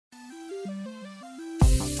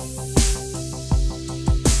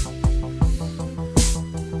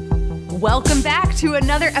Welcome back to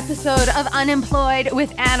another episode of Unemployed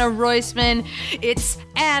with Anna Roisman. It's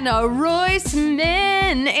Anna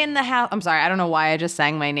Roisman in the house. I'm sorry, I don't know why I just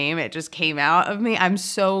sang my name. It just came out of me. I'm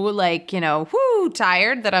so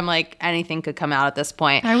tired that I'm like, anything could come out at this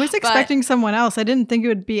point. I was expecting someone else. I didn't think it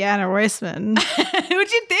would be Anna Roisman.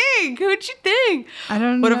 Who'd you think? I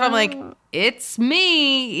don't know. What if I'm like, it's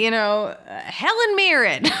me, Helen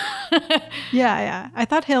Mirren. Yeah. I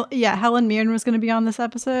thought Helen Mirren was going to be on this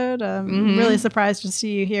episode. Really surprised to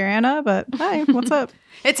see you here, Anna, but hi, what's up?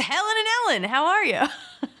 It's Helen and Ellen. How are you?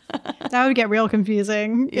 That would get real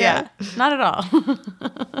confusing. Yeah. Not at all.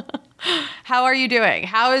 How are you doing?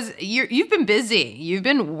 You've been busy. You've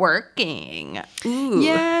been working. Ooh.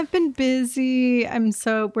 Yeah, I've been busy.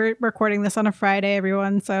 We're recording this on a Friday,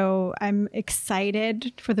 everyone. So I'm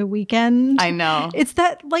excited for the weekend. I know. It's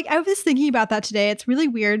that, I was thinking about that today. It's really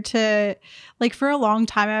weird to, for a long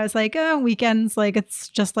time, I was like, oh, weekends, it's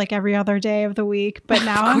just like every other day of the week. But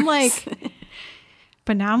now I'm like,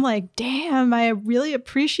 damn, I really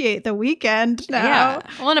appreciate the weekend now. Yeah.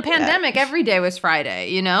 Well, in a pandemic, every day was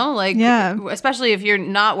Friday, especially if you're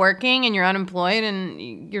not working and you're unemployed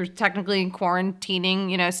and you're technically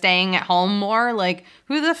quarantining, staying at home more.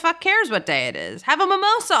 Who the fuck cares what day it is? Have a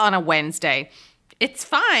mimosa on a Wednesday. It's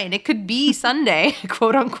fine. It could be Sunday,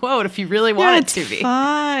 quote unquote, if you really want it to be.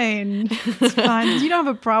 Fine. It's fine. You don't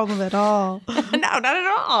have a problem at all. No, not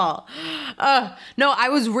at all. No, I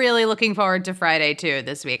was really looking forward to Friday too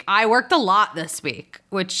this week. I worked a lot this week,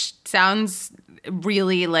 which sounds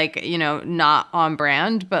really not on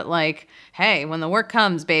brand, but hey, when the work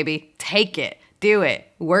comes, baby, take it, do it,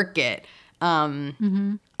 work it.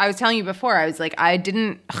 I was telling you before, I was like, I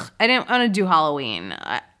didn't want to do Halloween.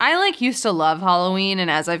 I used to love Halloween, and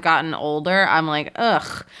as I've gotten older, I'm like,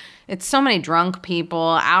 ugh, it's so many drunk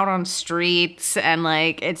people out on streets, and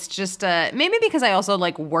it's just maybe because I also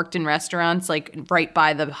worked in restaurants right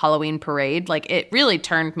by the Halloween parade. It really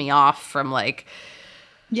turned me off from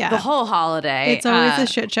the whole holiday. It's always a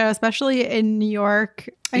shit show, especially in New York.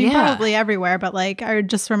 I mean, probably everywhere, but I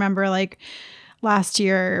just remember last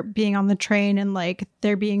year being on the train and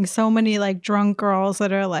there being so many drunk girls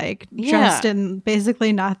that are dressed in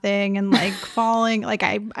basically nothing and falling.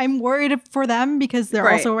 I'm worried for them because they're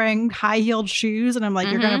also wearing high-heeled shoes, and I'm like,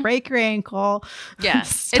 you're gonna break your ankle. Yeah.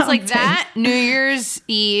 It's that, New Year's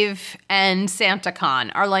Eve, and SantaCon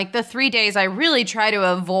are the 3 days I really try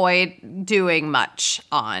to avoid doing much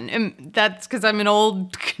on, and that's because I'm an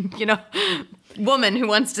old woman who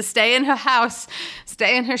wants to stay in her house,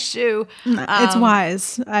 stay in her shoe. It's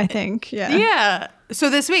wise, I think. Yeah. So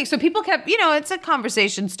this week, people kept, it's a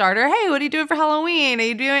conversation starter. Hey, what are you doing for Halloween? Are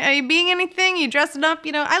you being anything? Are you dressing up?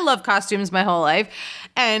 I love costumes my whole life.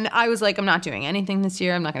 And I was like, I'm not doing anything this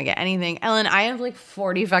year. I'm not going to get anything. Ellen, I have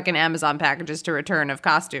 40 fucking Amazon packages to return of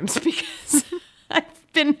costumes because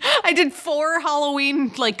I did 4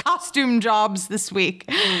 Halloween costume jobs this week,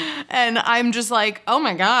 and I'm just oh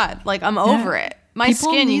my God, I'm over it.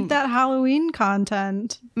 People need that Halloween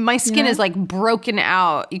content. My skin is broken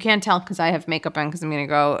out. You can't tell because I have makeup on because I'm gonna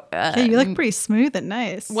go. Hey, you look pretty smooth and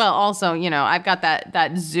nice. Well, also, I've got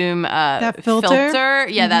that Zoom that filter.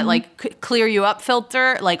 Yeah, that clear you up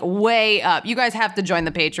filter, way up. You guys have to join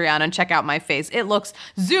the Patreon and check out my face.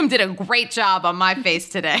 Zoom did a great job on my face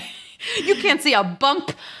today. You can't see a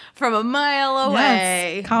bump from a mile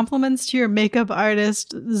away. Yes. Compliments to your makeup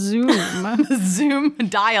artist, Zoom. Zoom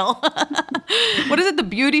dial. What is it? The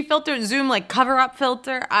beauty filter? Zoom cover up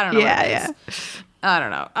filter? I don't know what it is. I don't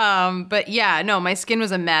know. But yeah, no, my skin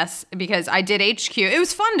was a mess because I did HQ. It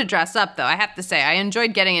was fun to dress up, though, I have to say. I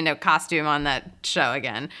enjoyed getting into a costume on that show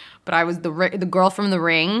again. But I was the girl from The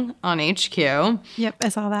Ring on HQ. Yep, I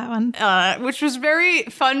saw that one. Which was very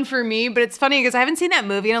fun for me. But it's funny because I haven't seen that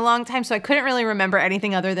movie in a long time, so I couldn't really remember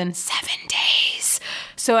anything other than 7 days.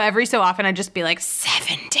 So every so often I'd just be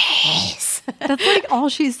 7 days. That's all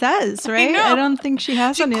she says, right? I don't think she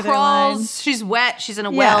has any other lines. She's wet. She's in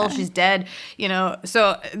a well. She's dead.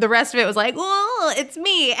 So the rest of it was well, it's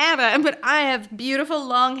me, Anna, but I have beautiful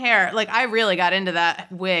long hair. I really got into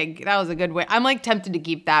that wig. That was a good wig. I'm tempted to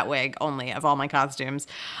keep that wig only of all my costumes.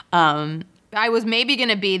 I was maybe going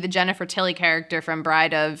to be the Jennifer Tilly character from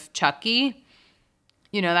Bride of Chucky.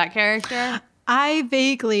 You know that character? I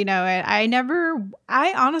vaguely know it.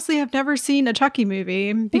 I honestly have never seen a Chucky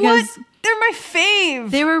movie because They're my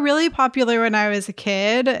fave. They were really popular when I was a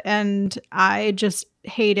kid, and I just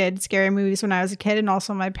hated scary movies when I was a kid, and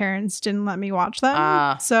also my parents didn't let me watch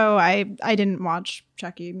them. So I didn't watch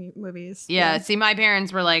Chucky movies. Yeah, see, my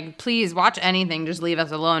parents were like, please watch anything, just leave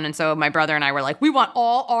us alone. And so my brother and I were like, we want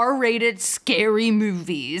all R-rated scary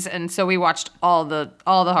movies. And so we watched all the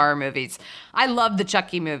horror movies. I love the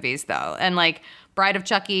Chucky movies, though. And like Bride of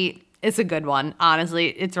Chucky, it's a good one. Honestly,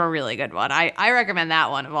 it's a really good one. I recommend that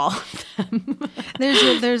one of all of them.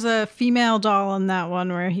 There's a female doll in that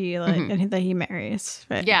one where he that he marries.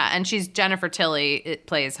 Right? Yeah, and she's Jennifer Tilly. It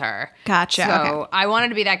plays her. Gotcha. So okay. I wanted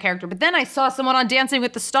to be that character, but then I saw someone on Dancing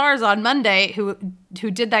with the Stars on Monday who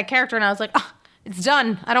did that character, and I was like, oh, it's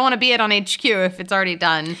done. I don't want to be it on HQ if it's already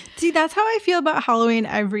done. See, that's how I feel about Halloween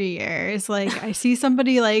every year. It's like I see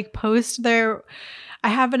somebody like post their. I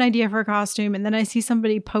have an idea for a costume, and then I see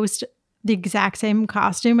somebody post the exact same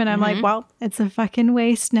costume, and I'm like, well, it's a fucking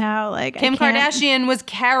waste now. Like Kim Kardashian was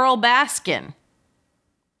Carol Baskin.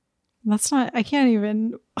 That's not, I can't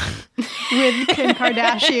even with Kim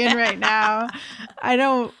Kardashian right now.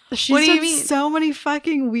 She's done so many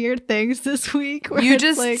fucking weird things this week. You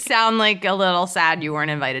just like, sound like a little sad you weren't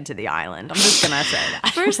invited to the island. I'm just going to say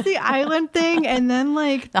that. First the island thing, and then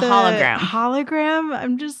like the hologram.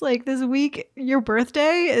 I'm just like, this week, your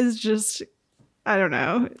birthday is just, I don't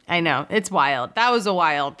know. I know. It's wild. That was a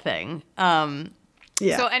wild thing.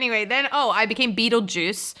 Yeah. So anyway, then, I became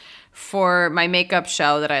Beetlejuice for my makeup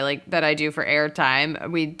show that I do for Airtime.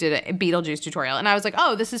 We did a Beetlejuice tutorial, and I was like,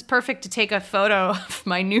 oh, this is perfect to take a photo of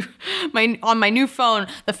my new phone.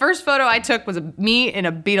 The first photo I took was me in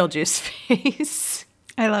a Beetlejuice face.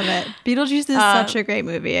 I love it. Beetlejuice is such a great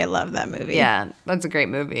movie. I love that movie. Yeah, that's a great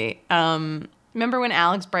movie. Remember when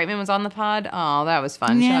Alex Brightman was on the pod? Oh, that was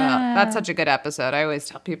fun. Yeah. Shout out. That's such a good episode. I always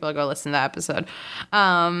tell people to go listen to that episode.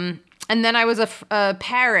 And then I was a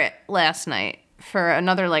parrot last night for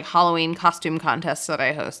another like Halloween costume contest that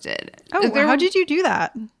I hosted. Oh, how did you do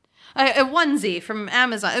that? A onesie from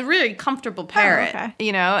Amazon, a really comfortable parrot,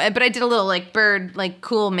 you know. But I did a little like bird, like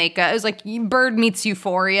cool makeup. It was like Bird meets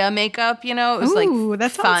Euphoria makeup, you know. It was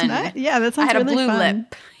that fun. Sounds nice. Yeah, that sounds I had really a blue fun.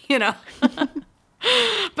 lip, you know.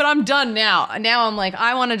 But I'm done now. Now I'm like,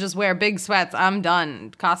 I want to just wear big sweats. I'm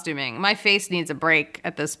done costuming. My face needs a break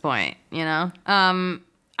at this point, you know.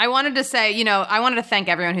 I wanted to say, I wanted to thank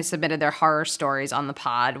everyone who submitted their horror stories on the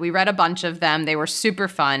pod. We read a bunch of them. They were super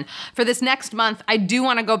fun. For this next month, I do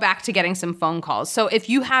want to go back to getting some phone calls. So if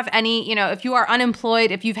you have any, if you are unemployed,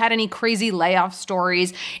 if you've had any crazy layoff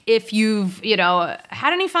stories, if you've,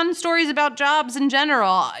 had any fun stories about jobs in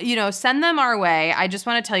general, send them our way. I just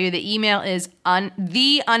want to tell you the email is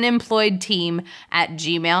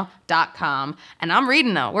theunemployedteam@gmail.com. And I'm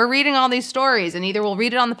reading them. We're reading all these stories, and either we'll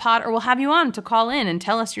read it on the pod or we'll have you on to call in and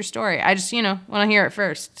tell us your story. I just, want to hear it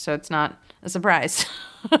first, so it's not a surprise.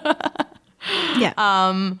 Yeah.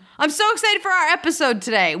 I'm so excited for our episode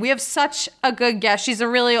today. We have such a good guest. She's a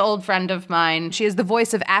really old friend of mine. She is the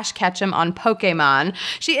voice of Ash Ketchum on Pokemon.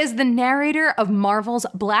 She is the narrator of Marvel's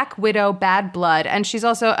Black Widow Bad Blood, and she's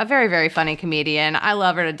also a very, very funny comedian. I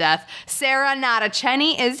love her to death. Sarah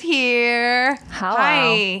Natacheni is here. Hello.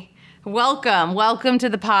 Hi. Welcome to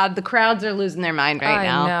the pod. The crowds are losing their mind right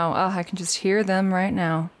now. I know. Oh, I can just hear them right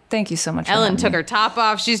now. Thank you so much. Ellen took her top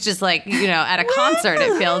off. She's just like, at a concert,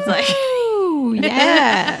 it feels like.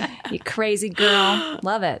 Yeah. You crazy girl.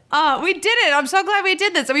 Love it. We did it. I'm so glad we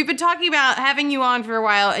did this. And we've been talking about having you on for a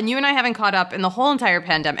while, and you and I haven't caught up in the whole entire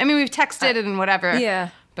pandemic. I mean, we've texted and whatever. Yeah.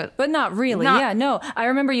 But not really. Yeah, no. I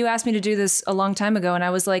remember you asked me to do this a long time ago, and I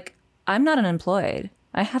was like, I'm not unemployed.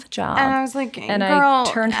 I have a job. And I was like, and girl,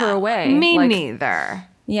 I turned her away. Me neither.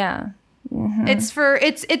 Yeah. Mm-hmm.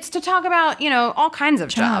 It's to talk about, all kinds of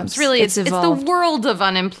jobs. Really, it's the world of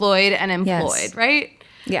unemployed and employed, right?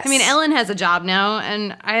 Yes. I mean, Ellen has a job now,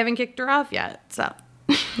 and I haven't kicked her off yet, so.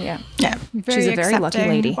 Yeah. She's a very lucky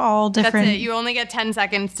lady. All different. That's it. You only get 10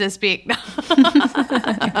 seconds to speak.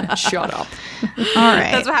 Shut up. All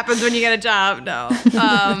right. That's what happens when you get a job. No.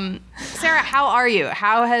 Sarah, how are you?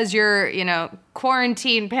 How has your,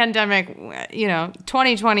 quarantine pandemic,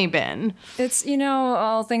 2020 been? It's,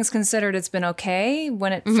 all things considered, it's been okay.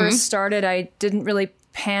 When it first started, I didn't really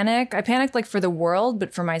panic. I panicked like for the world,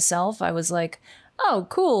 but for myself, I was like, oh,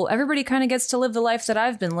 cool. Everybody kind of gets to live the life that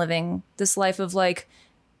I've been living. This life of like,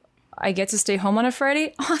 I get to stay home on a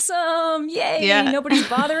Friday. Awesome. Yay. Yeah. Nobody's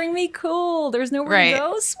bothering me. Cool. There's nowhere to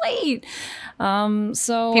go. Sweet.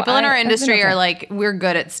 So people in our industry are like, we're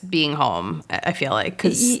good at being home. I feel like.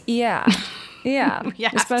 'Cause yeah.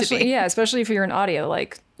 especially if you're in audio,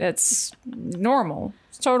 like it's normal.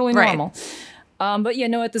 It's totally normal. But yeah,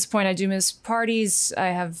 no, at this point I do miss parties. I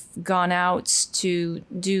have gone out to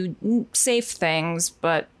do safe things,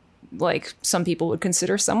 but like some people would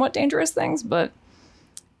consider somewhat dangerous things. But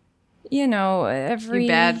you know, You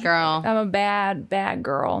bad girl. I'm a bad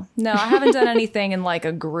girl. No, I haven't done anything in like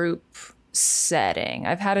a group setting.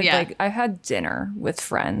 I've had dinner with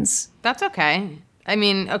friends. That's okay. I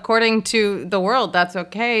mean, according to the world, that's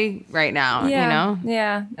okay right now, Yeah, you know?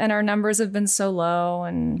 yeah. And our numbers have been so low,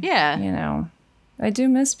 and Yeah. you know, I do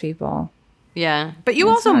miss people. Yeah. But you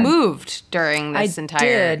It's also hard. moved during this I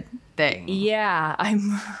entire did. thing. Yeah,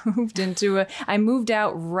 I moved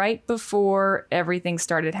out right before everything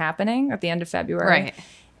started happening at the end of February. Right.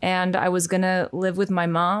 And I was going to live with my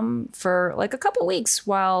mom for like a couple weeks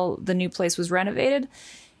while the new place was renovated.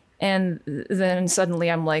 And then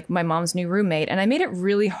suddenly I'm like my mom's new roommate. And I made it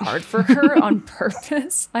really hard for her on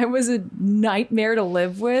purpose. I was a nightmare to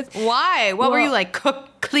live with. Why? What were Well- you like,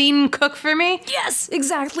 clean cook for me? Yes,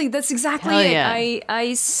 exactly. That's exactly Hell it. yeah.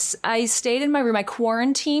 I stayed in my room. I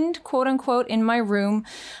quarantined, quote unquote, in my room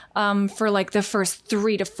for like the first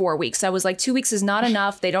 3 to 4 weeks. I was like, 2 weeks is not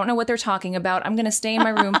enough. They don't know what they're talking about. I'm going to stay in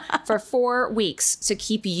my room for 4 weeks to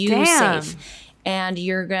keep you Damn. safe. And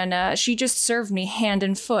she just served me hand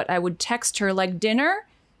and foot. I would text her like, dinner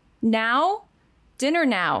now.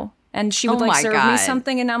 And she would Oh like my serve God. me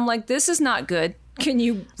something. And I'm like, this is not good. Can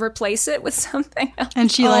you replace it with something else?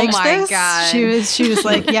 And she Oh likes my this. God. She was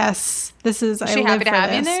like, yes, this is. I she live happy to for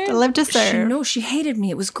have you this. there? I live to serve. She hated me.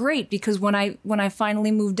 It was great because when I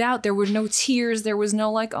finally moved out, there were no tears. There was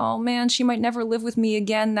no like, oh man, she might never live with me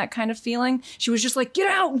again. That kind of feeling. She was just like, get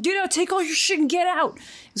out, take all your shit and get out.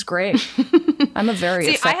 It was great. I'm a very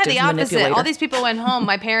See, I effective had the opposite. manipulator. All these people went home.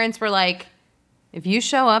 My parents were like, if you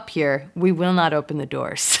show up here, we will not open the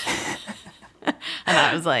doors. And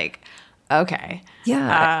I was like, okay.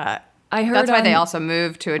 Yeah. I heard That's why they also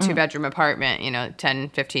moved to a 2-bedroom apartment, 10,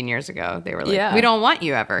 15 years ago. They were like, Yeah. we don't want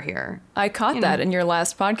you ever here. I caught that in your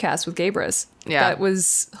last podcast with Gabrus. Yeah. That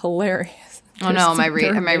was hilarious. Oh no,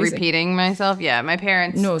 They're am I amazing. repeating myself? Yeah, my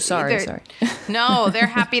parents. No, sorry. No, they're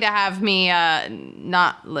happy to have me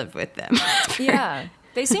not live with them. Yeah.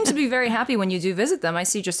 They seem to be very happy when you do visit them. I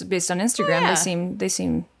see just based on Instagram, yeah. they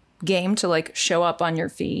seem game to like show up on your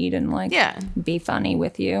feed and like Yeah. be funny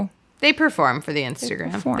with you. They perform for the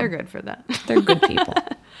Instagram. perform. They're good for that. They're good people.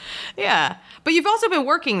 Yeah. But you've also been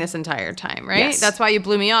working this entire time, right? Yes. That's why you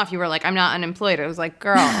blew me off. You were like, I'm not unemployed. I was like,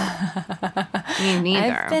 girl, me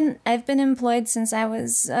neither. I've been employed since I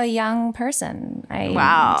was a young person. I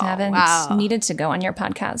Wow. haven't needed to go on your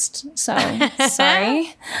podcast. So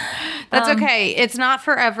sorry. That's okay. It's not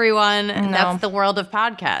for everyone. No. That's the world of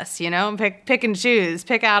podcasts, Pick and choose.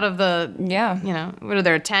 Pick out of the, Yeah. what are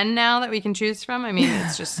there, 10 now that we can choose from? I mean,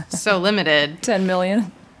 it's just so limited. 10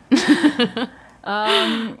 million.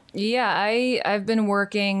 Yeah, I've been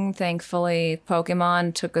working, thankfully.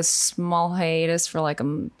 Pokemon took a small hiatus for like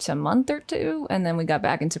a month or two, and then we got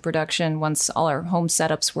back into production once all our home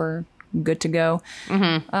setups were good to go.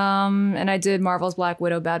 Mm-hmm. And I did Marvel's Black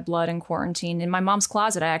Widow, Bad Blood in quarantine. In my mom's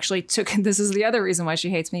closet, I actually took, this is the other reason why she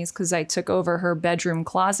hates me, is because I took over her bedroom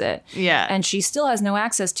closet. Yeah. And she still has no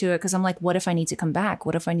access to it because I'm like, what if I need to come back?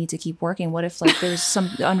 What if I need to keep working? What if like there's some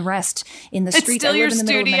unrest in the streets? still I live your in the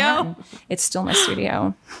middle of studio? Manhattan. It's still my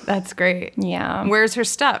studio. That's great. Yeah. Where's her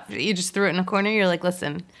stuff? You just threw it in a corner. You're like,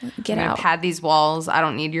 listen, Get I'm gonna out. pad these walls. I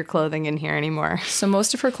don't need your clothing in here anymore. So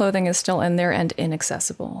most of her clothing is still in there and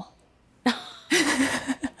inaccessible.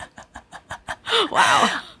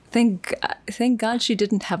 Wow. Thank God she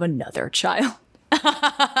didn't have another child.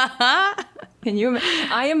 Can you?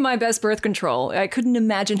 I am my best birth control. I couldn't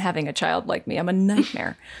imagine having a child like me. I'm a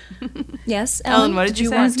nightmare. Yes, Ellen, what did you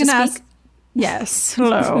say? want I was to gonna speak? ask. Yes.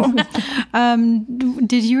 Hello.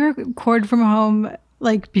 Did you record from home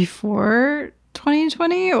like before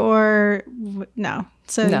 2020 or no?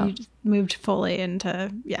 So No. you just moved fully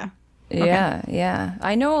into Yeah.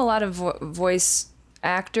 I know a lot of voice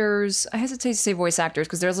actors. I hesitate to say voice actors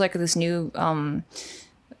because there's like this new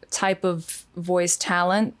type of voice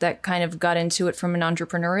talent that kind of got into it from an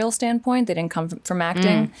entrepreneurial standpoint. They didn't come from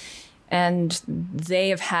acting. And they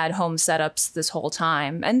have had home setups this whole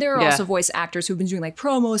time. And there are Yeah. also voice actors who've been doing like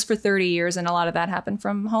promos for 30 years, and a lot of that happened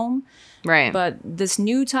from home. Right. But this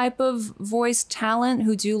new type of voice talent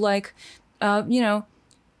who do like,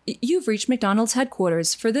 you've reached McDonald's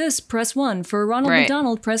headquarters. For this, press 1. For Ronald Right.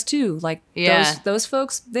 McDonald, press 2. Like Yeah. those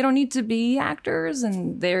folks, they don't need to be actors,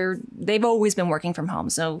 and they've always been working from home.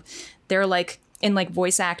 So they're like in like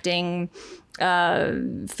voice acting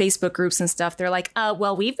Facebook groups and stuff. They're like,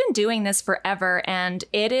 well, we've been doing this forever and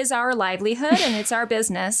it is our livelihood and it's our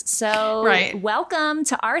business. So welcome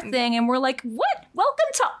to our thing. And we're like, what? Welcome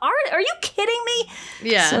to our, are you kidding me?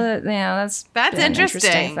 Yeah. So, that's interesting. An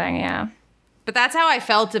interesting thing. Yeah. But that's how I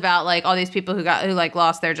felt about like all these people who like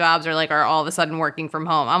lost their jobs or like are all of a sudden working from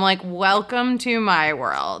home. I'm like, welcome to my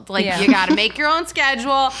world. Like you got to make your own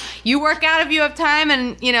schedule. You work out if you have time,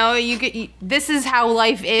 and this is how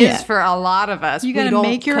life is for a lot of us. You got to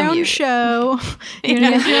make your own show. You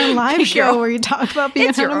got to make your own live show where you talk about being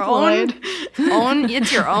unemployed.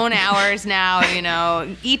 It's your own hours now.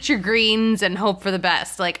 Eat your greens and hope for the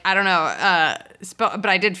best. Like I don't know. But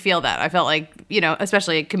I did feel that. I felt like,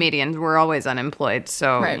 especially comedians, we're always unemployed.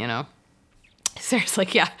 So,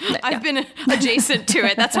 seriously, I've been adjacent to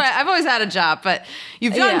it. That's why I've always had a job. But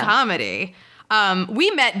you've done comedy. We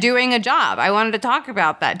met doing a job. I wanted to talk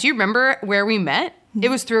about that. Do you remember where we met? It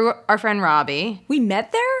was through our friend Robbie. We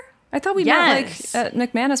met there? I thought we met at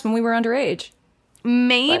McManus when we were underage.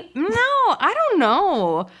 Maybe. No, I don't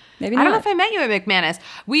know. Maybe not. I don't know if I met you at McManus.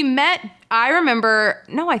 We met, I remember,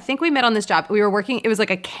 no, I think we met on this job. We were working, it was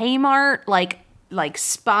like a Kmart, like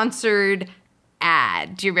sponsored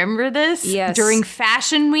ad. Do you remember this? Yes. During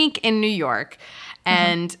Fashion Week in New York.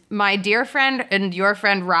 And my dear friend and your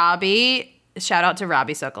friend Robbie, shout out to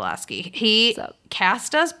Robbie Sokolowski. He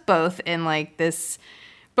cast us both in like this,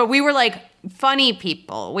 but we were like funny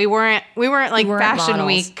people. We weren't like Fashion models.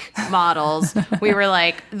 Week models. We were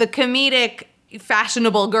like the comedic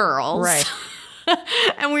fashionable girls. Right.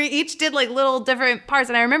 And we each did like little different parts.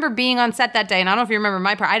 And I remember being on set that day, and I don't know if you remember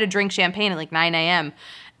my part. I had to drink champagne at like 9 a.m.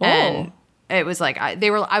 And it was like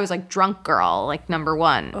I was like drunk girl, like number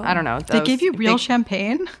one. I don't know. They gave you real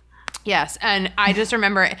champagne? Yes, and I just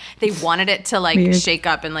remember they wanted it to like shake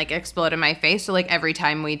up and like explode in my face. So like every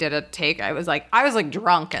time we did a take, I was like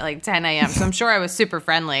drunk at like 10 a.m. So I'm sure I was super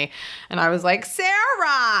friendly, and I was like,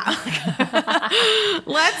 Sarah,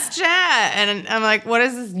 let's chat. And I'm like, what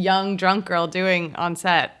is this young drunk girl doing on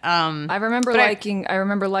set? I remember liking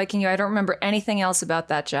you. I don't remember anything else about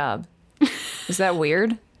that job. Is that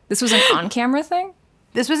weird? This was an on-camera thing?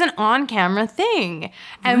 This was an on-camera thing.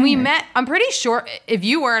 And we met, I'm pretty sure, if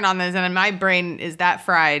you weren't on this and my brain is that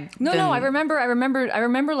fried. No, I remember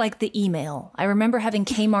like the email. I remember having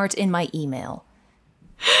Kmart in my email.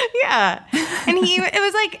 Yeah. And it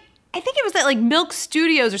was like, I think it was at like Milk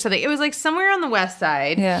Studios or something. It was like somewhere on the west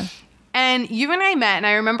side. Yeah. And you and I met, and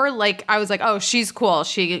I remember, like, I was like, oh, she's cool.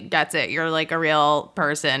 She gets it. You're, like, a real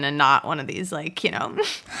person and not one of these, like,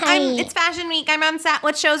 it's Fashion Week. I'm on set.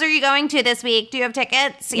 What shows are you going to this week? Do you have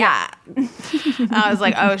tickets? Yeah. I was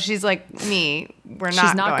like, oh, she's like me.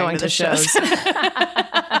 She's not going to the shows. And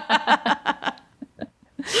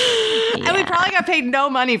we probably got paid no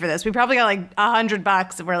money for this. We probably got, like,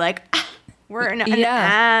 $100, and we're like, we're in an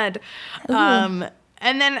ad. And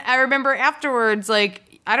then I remember afterwards, like,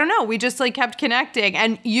 I don't know. We just like kept connecting,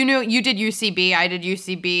 and you did UCB, I did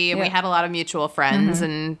UCB, and we had a lot of mutual friends,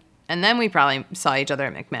 and then we probably saw each other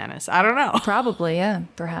at McManus. I don't know. Probably, yeah.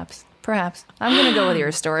 Perhaps. I'm gonna go with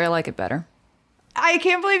your story. I like it better. I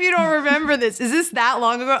can't believe you don't remember this. Is this that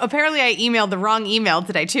long ago? Apparently, I emailed the wrong email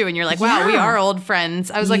today too, and you're like, "Wow, we are old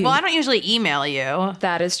friends." I was like, "Well, I don't usually email you."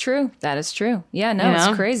 That is true. Yeah, no,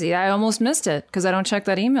 it's crazy. I almost missed it because I don't check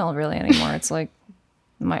that email really anymore. It's like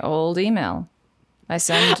my old email. I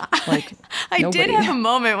send like I did have a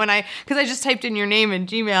moment when because I just typed in your name in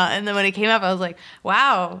Gmail, and then when it came up, I was like,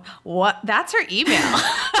 wow, what? That's her email.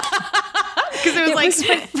 Because it was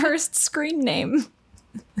my first screen name.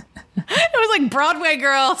 It was like Broadway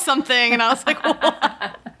Girl something, and I was like, what?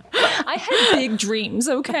 I had big dreams,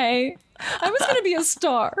 okay? I was going to be a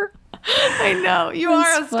star. I know. You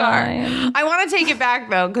are a star. Fine. I want to take it back,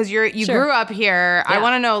 though, because you grew up here. Yeah. I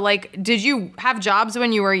want to know, like, did you have jobs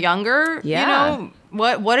when you were younger? Yeah.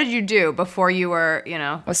 What did you do before you were,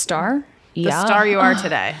 a star? The star you are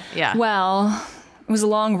today. Yeah. Well, it was a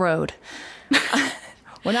long road.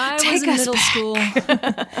 When I was in middle school,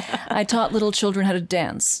 I taught little children how to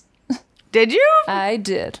dance. Did you? I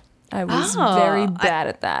did. I was very bad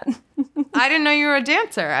at that. I didn't know you were a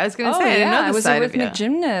dancer. I was going to say, I didn't know this side of you. I was a rhythmic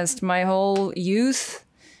gymnast my whole youth.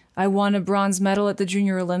 I won a bronze medal at the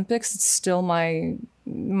Junior Olympics. It's still my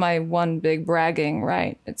one big bragging,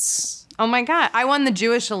 right? Oh my God. I won the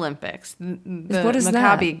Jewish Olympics. What is Maccabi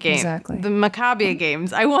that? Games. Exactly. The Maccabi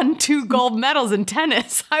Games. I won 2 gold medals in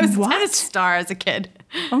tennis. I was a tennis star as a kid.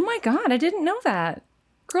 Oh my God. I didn't know that.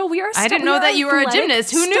 Girl, I didn't know that you were a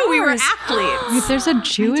gymnast. Who knew we were athletes? Wait, there's a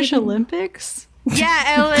Jewish Olympics? Yeah,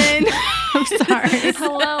 Ellen. I'm sorry.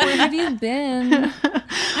 Hello, where have you been?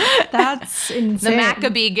 That's insane. The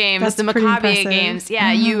Maccabee games, That's the pretty Maccabee impressive. games.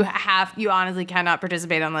 Yeah, you honestly cannot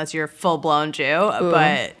participate unless you're a full blown Jew.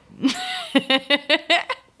 But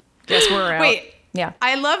Guess we're out. wait, Yeah.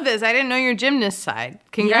 I love this. I didn't know your gymnast side.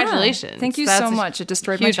 Congratulations. Yeah. Thank you That's so a much. It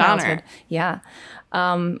destroyed my huge honor. childhood. Yeah.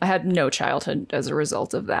 I had no childhood as a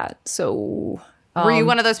result of that. So Were you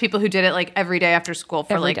one of those people who did it like every day after school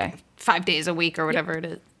for Every like day. 5 days a week or whatever it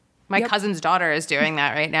is? My cousin's daughter is doing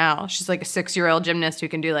that right now. She's like a 6-year-old gymnast who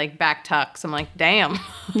can do like back tucks. I'm like, damn.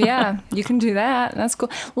 yeah, you can do that. That's cool.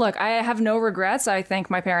 Look, I have no regrets. I thank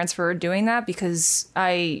my parents for doing that because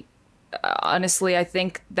I honestly, I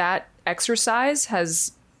think that exercise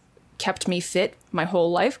has kept me fit my whole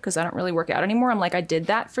life because I don't really work out anymore. I'm like, I did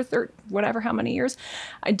that for whatever, how many years.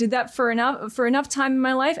 I did that for enough time in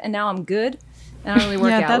my life, and now I'm good. And I don't really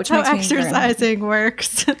work out, that's which how makes me very happy. exercising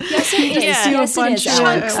works. Yes, it is. Yeah. Yes, it is.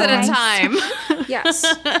 Chunks at a Okay. time. Yes.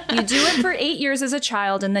 You do it for 8 years as a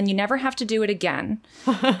child, and then you never have to do it again.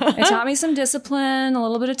 It taught me some discipline, a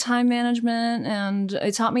little bit of time management, and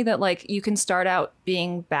it taught me that, like, you can start out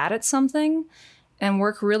being bad at something and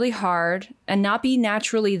work really hard and not be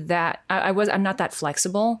naturally that. I'm not that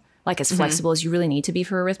flexible, like as flexible as you really need to be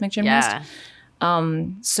for a rhythmic gymnast. Yeah.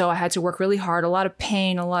 So I had to work really hard. A lot of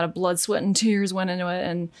pain, a lot of blood, sweat, and tears went into it,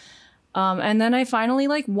 and then I finally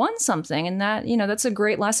like won something, and that that's a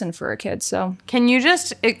great lesson for a kid. So Can you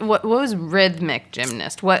just, what was rhythmic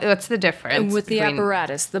gymnast? What's the difference? with the between-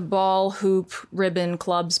 apparatus, the ball, hoop, ribbon,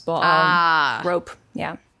 clubs, ball, rope,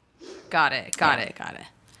 yeah. Got it.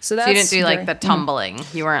 So So you didn't do like the tumbling.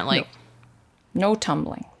 You weren't like, no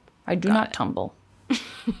tumbling. I do not tumble.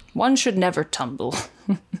 One should never tumble.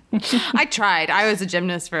 I tried. I was a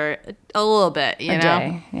gymnast for a little bit, you know?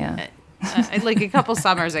 Day, yeah. Like a couple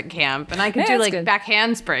summers at camp, and I could Yeah, do that's like good. back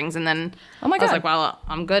handsprings, and then Oh my I was God. like, well,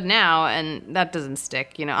 I'm good now, and that doesn't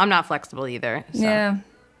stick. I'm not flexible either. So. Yeah.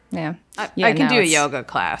 I can now do a it's- yoga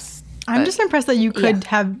class. I'm but- just impressed that you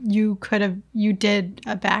you did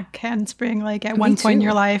a back handspring like at one point in too.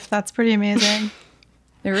 your life. That's pretty amazing.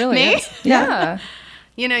 It really Me? is. Yeah.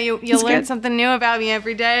 You learn good. something new about me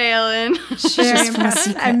every day, Ellen. Very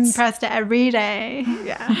impressed. I'm impressed every day.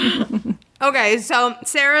 Yeah. Okay, so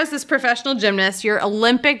Sarah's this professional gymnast. You're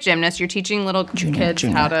Olympic gymnast. You're teaching little kids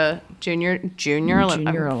how to junior Junior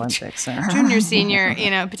Olympics. junior, senior,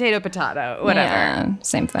 potato, whatever. Yeah,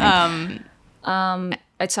 same thing.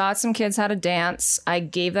 I taught some kids how to dance. I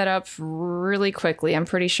gave that up really quickly. I'm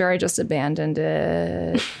pretty sure I just abandoned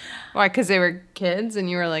it. Why? Because they were kids, and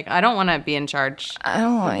you were like, I don't want to be in charge.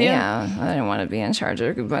 I didn't want to be in charge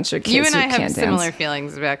of a bunch of kids You and who I have can't similar dance.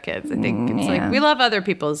 feelings about kids. I think it's yeah. like we love other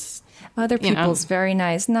people's. Other you know. people's very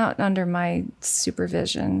nice, not under my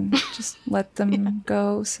supervision. Just let them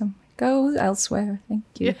go elsewhere. Thank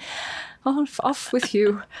you. Off with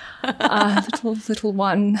you, little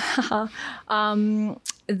one.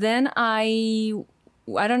 Then I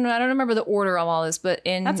don't know. I don't remember the order of all this, but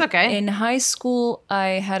That's okay. In high school, I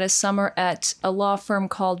had a summer at a law firm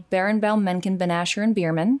called Barenbaum, Menken, Ben Asher, and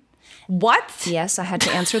Bierman. What? Yes, I had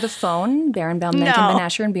to answer the phone. Barenbaum, Menken, No. Ben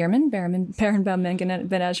Asher, and Bierman. Barenbaum, Menken,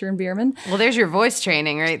 Ben Asher, and Bierman. Well, there's your voice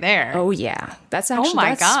training right there. Oh yeah, that's actually my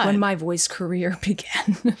that's God. when my voice career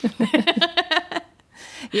began.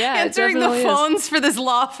 Yeah, Answering it the definitely is. phones for this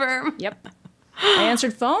law firm. Yep. I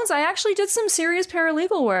answered phones. I actually did some serious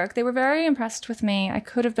paralegal work. They were very impressed with me. I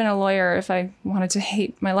could have been a lawyer if I wanted to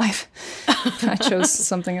hate my life. I chose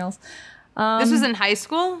something else. This was in high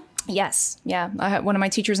school? Yes. Yeah. One of my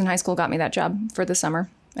teachers in high school got me that job for the summer.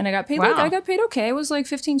 And I got paid Wow. I got paid okay. It was like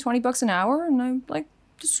 $15-$20 an hour, and I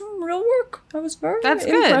did some real work. I was very That's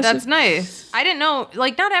good. impressive. That's nice. I didn't know,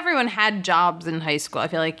 like, not everyone had jobs in high school. I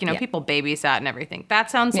feel like, people babysat and everything.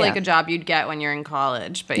 That sounds like Yeah. a job you'd get when you're in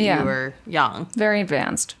college, but Yeah. you were young. Very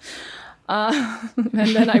advanced. And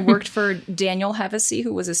then I worked for Daniel Hevesy,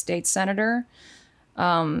 who was a state senator.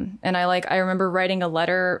 And I remember writing a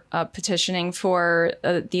letter petitioning for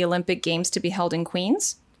the Olympic Games to be held in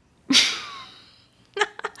Queens.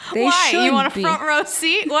 They Why? You should want a be. front row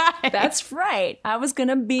seat? Why? That's right. I was going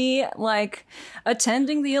to be like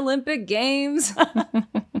attending the Olympic Games. That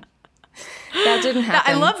didn't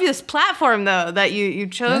happen. I love this platform, though, that you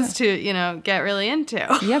chose to, get really into.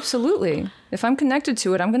 Yeah, absolutely. If I'm connected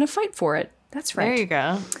to it, I'm going to fight for it. That's right. There you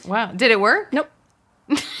go. Wow. Did it work? Nope.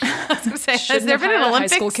 I was gonna say, has Shouldn't there have been an hired a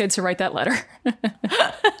Olympics? high school kid to write that letter.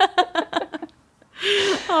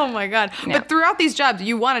 Oh my God. Yeah. But throughout these jobs,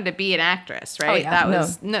 you wanted to be an actress, right? Oh, yeah. That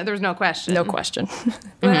was, there was no question. No question.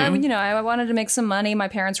 But I wanted to make some money. My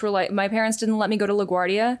parents didn't let me go to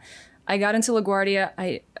LaGuardia I got into LaGuardia.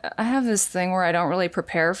 I have this thing where I don't really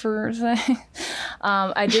prepare for things.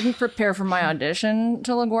 I didn't prepare for my audition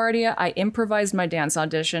to LaGuardia. I improvised my dance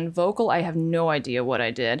audition. Vocal, I have no idea what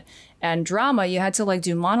I did. And drama, you had to like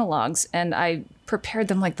do monologues, and I prepared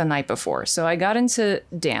them like the night before. So I got into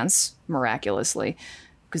dance miraculously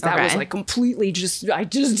because that was like completely I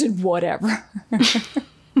just did whatever.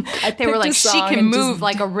 They were like, she can move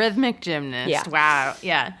like a rhythmic gymnast. Yeah. Wow.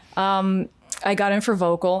 Yeah. I got in for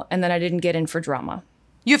vocal, and then I didn't get in for drama.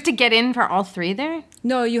 You have to get in for all three there?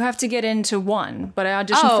 No, you have to get into one, but I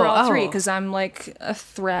auditioned for all three because I'm like a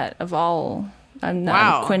threat of all. I'm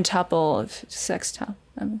not a quintuple of sextuple.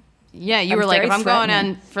 Yeah, you were like, if I'm going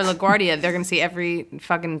on for LaGuardia, they're going to see every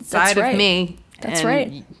fucking side of me. That's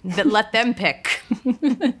right. Let them pick.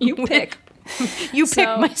 You pick. You pick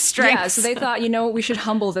my strengths. Yeah, so they thought, we should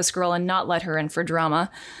humble this girl and not let her in for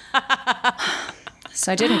drama.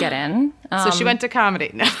 So I didn't get in. So she went to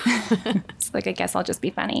comedy. No. It's like, I guess I'll just be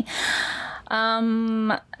funny.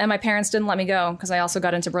 And my parents didn't let me go because I also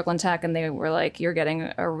got into Brooklyn Tech, and they were like, you're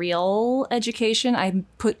getting a real education. I'm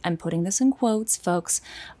putting this in quotes, folks.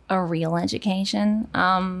 A real education.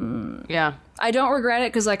 Yeah. I don't regret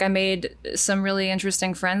it because like I made some really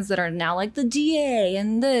interesting friends that are now like the DA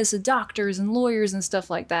and doctors and lawyers and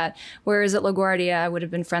stuff like that. Whereas at LaGuardia, I would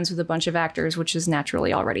have been friends with a bunch of actors, which is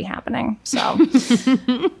naturally already happening. So,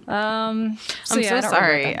 I'm so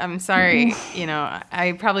sorry. I'm sorry.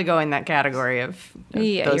 I probably go in that category of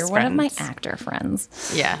yeah, those you're friends. one of my actor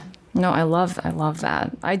friends. Yeah. No, I love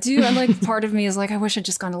that. I do. And like part of me is like, I wish I'd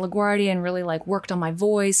just gone to LaGuardia and really like worked on my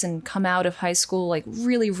voice and come out of high school like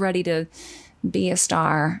really ready to be a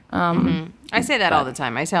star. I say that all the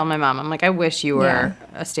time. I tell my mom, I'm like, I wish you were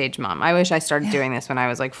a stage mom. I wish I started doing this when I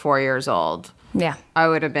was like 4 years old. Yeah. I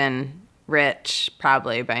would have been rich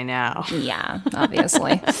probably by now. Yeah,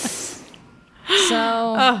 obviously.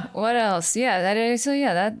 So what else? Yeah,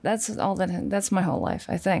 that's all that's my whole life,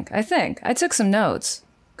 I think. I took some notes.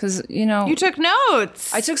 Because, You took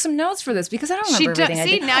notes. I took some notes for this because I don't remember everything I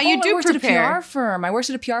did. Now you do prepare. I worked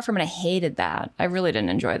at a PR firm and I hated that. I really didn't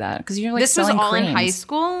enjoy that because you're like this was all creams. in high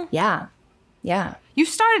school? Yeah. You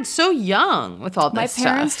started so young with all this stuff.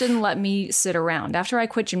 My parents didn't let me sit around. After I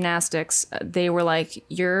quit gymnastics, they were like,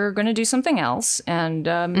 you're going to do something else. And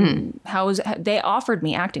they offered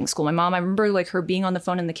me acting school. My mom, I remember like her being on the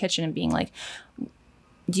phone in the kitchen and being like,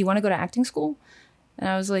 do you want to go to acting school? And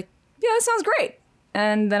I was like, yeah, that sounds great.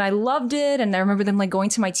 And then I loved it. And I remember them like going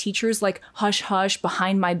to my teachers, like hush, hush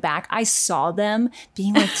behind my back. I saw them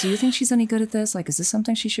being like, do you think she's any good at this? Like, is this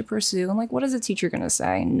something she should pursue? I'm like, what is a teacher going to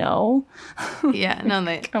say? No. Yeah, no,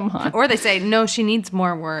 they come on. Or they say, no, she needs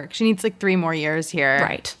more work. She needs like 3 more years here.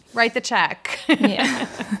 Right. Write the check. Yeah.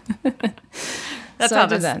 That's how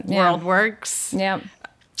this world works. Yeah.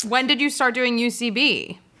 When did you start doing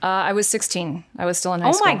UCB? I was 16. I was still in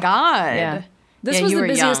high school. Oh my God. Yeah. This was the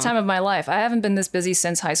busiest time of my life. I haven't been this busy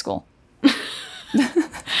since high school.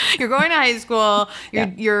 You're going to high school.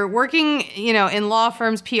 You're working, in law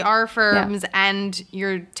firms, PR firms, and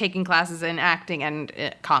you're taking classes in acting and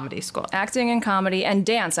comedy school. Acting and comedy and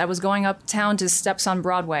dance. I was going uptown to Steps on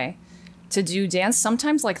Broadway to do dance,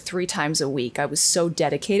 sometimes like 3 times a week. I was so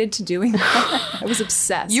dedicated to doing that. I was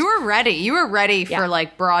obsessed. You were ready. You were ready for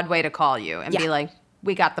like Broadway to call you and be like,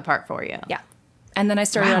 we got the part for you. Yeah. And then I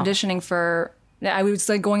started auditioning for... I was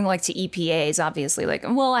like going like to EPAs, obviously. Like,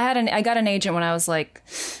 well, I got an agent when I was like,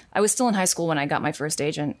 I was still in high school when I got my first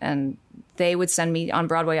agent, and they would send me on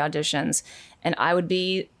Broadway auditions, and I would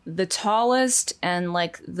be the tallest and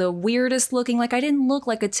like the weirdest looking. Like I didn't look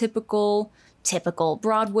like a typical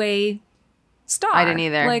Broadway star. I didn't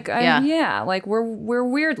either. Like, like we're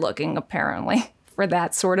weird looking apparently for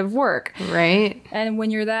that sort of work, right? And when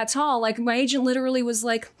you're that tall, like my agent literally was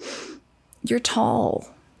like, "You're tall."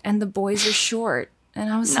 And the boys are short.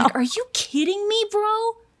 And I was like, are you kidding me,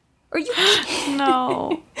 bro? Are you kidding?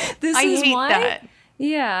 No. I hate that.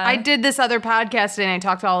 Yeah. I did this other podcast and I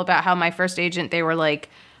talked all about how my first agent, they were like,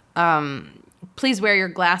 please wear your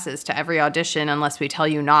glasses to every audition unless we tell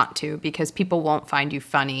you not to, because people won't find you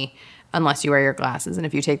funny unless you wear your glasses. And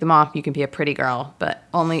if you take them off, you can be a pretty girl, but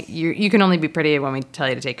only you can only be pretty when we tell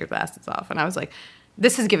you to take your glasses off. And I was like,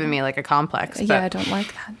 this has given me like a complex. But yeah, I don't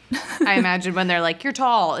like that. I imagine when they're like, you're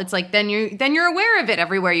tall, it's like then you're aware of it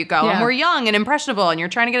everywhere you go. Yeah. And we're young and impressionable and you're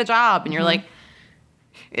trying to get a job and you're like,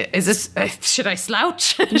 is this, should I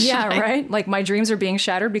slouch? Right? Like my dreams are being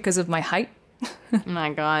shattered because of my height. Oh my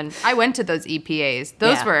God. I went to those EPAs.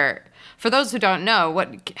 Those were, for those who don't know,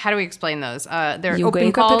 how do we explain those? They're you open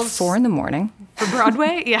wake calls. up at 4 a.m. For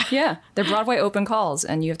Broadway? Yeah. Yeah, they're Broadway open calls,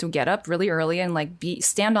 and you have to get up really early and like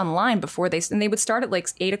stand on line before and they would start at like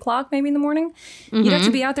 8 o'clock maybe in the morning. You'd have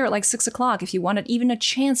to be out there at like 6 o'clock if you wanted even a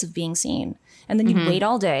chance of being seen, and then you'd wait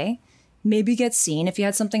all day, maybe get seen. If you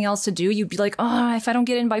had something else to do, you'd be like, oh, if I don't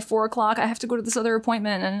get in by 4 o'clock, I have to go to this other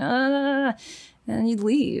appointment, and you'd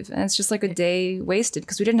leave, and it's just like a day wasted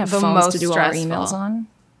because we didn't have phones to do all our emails on.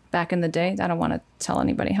 Back in the day, I don't want to tell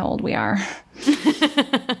anybody how old we are.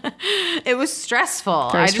 It was stressful.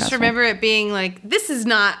 I just remember it being like, this is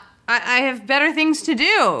not, I have better things to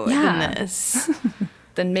do than this.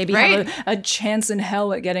 Than maybe have a chance in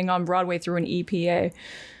hell at getting on Broadway through an EPA.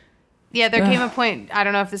 Yeah, there came a point, I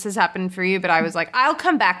don't know if this has happened for you, but I was like, I'll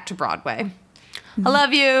come back to Broadway. I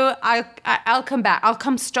love you. I'll come back. I'll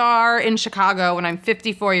come star in Chicago when I'm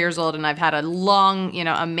 54 years old and I've had a long,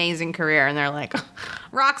 amazing career. And they're like,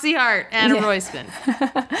 Roxy Hart, Anna Roisman.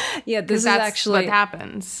 Yeah, this is actually what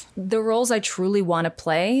happens. The roles I truly want to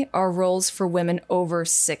play are roles for women over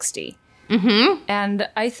 60. Mm-hmm. And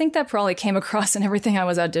I think that probably came across in everything I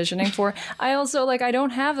was auditioning for. I also I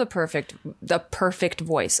don't have the perfect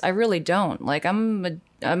voice. I really don't. Like I'm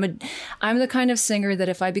the kind of singer that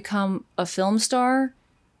if I become a film star,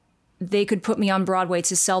 they could put me on Broadway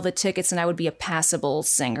to sell the tickets and I would be a passable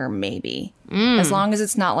singer maybe. As long as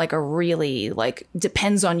it's not like a really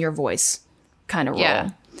depends on your voice kind of role.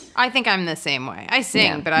 Yeah. I think I'm the same way. I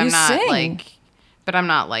sing, but I'm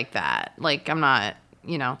not like that. Like I'm not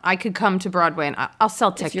I could come to Broadway and I'll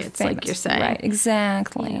sell tickets, like you're saying. Right,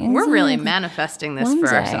 exactly. We're really manifesting this for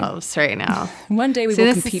ourselves right now. One day we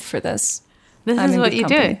will compete for this. This is what you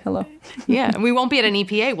do. Hello. Yeah, we won't be at an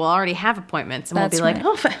EPA. We'll already have appointments, and we'll be like,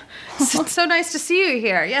 oh, it's so nice to see you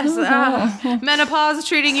here. Yes, menopause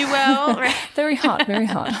treating you well. Right? Very hot, very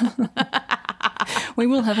hot. We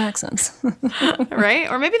will have accents. Right?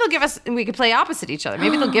 Or maybe we could play opposite each other.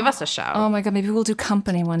 Maybe they'll give us a show. Oh my God, maybe we'll do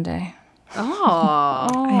Company one day.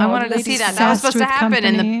 I wanted to see that. That was supposed to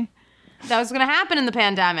happen that was going to happen in the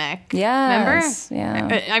pandemic. Yeah. Remember?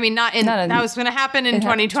 Yeah. I mean, that was going to happen in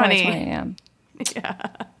 2020. Yeah. Yeah.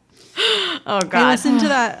 Oh God. I listened to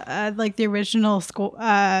that the original school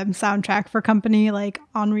soundtrack for Company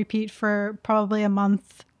on repeat for probably a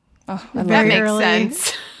month. Oh, that makes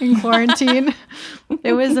sense. In quarantine.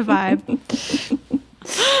 It was a vibe.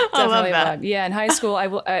 I love that. Yeah, in high school, I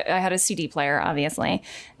had a CD player, obviously,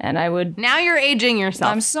 and I would. Now you're aging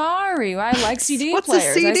yourself. I'm sorry. I like CD What's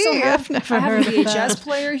players. A CD? I have a VHS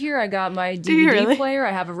player here. I got my DVD player.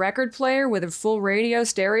 I have a record player with a full radio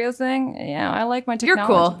stereo thing. Yeah, I like my technology. You're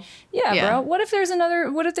cool. Yeah, bro. What if there's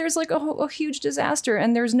a huge disaster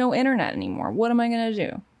and there's no internet anymore? What am I gonna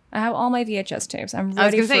do? I have all my VHS tapes. I'm ready. I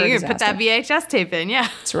was gonna say you put that VHS tape in. Yeah,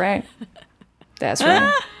 that's right. That's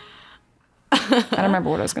right. I don't remember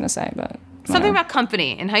what I was going to say, but something about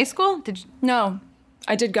Company in high school. Did you? No,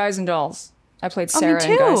 I did Guys and Dolls. I played Sarah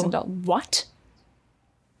in Guys and Dolls. What?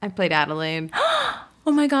 I played Adelaide.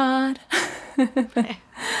 Oh my God. We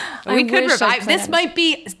could revive.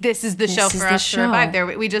 This is the show for us to revive. There,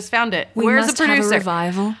 we just found it. Where's the producer? Have a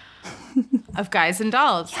revival of Guys and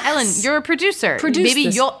Dolls. Yes. Ellen, you're a producer. Do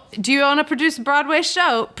you want to produce a Broadway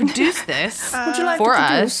show? Produce this would you like for to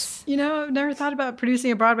us. I've never thought about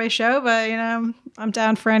producing a Broadway show, but I'm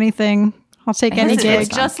down for anything. I'll take any gig.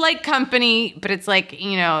 It's just like Company, but it's like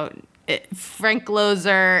Frank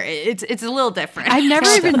Loesser. It's a little different. I've never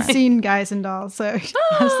even seen Guys and Dolls, so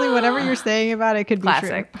honestly, whatever you're saying about it could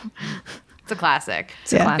classic. Be true. It's a classic.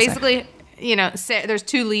 It's a classic. Basically, there's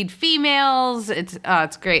 2 lead females.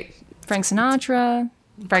 It's great. Frank Sinatra.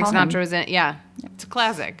 Frank Sinatra was in it. Yeah, it's a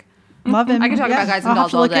classic. Love him. I could talk about Guys and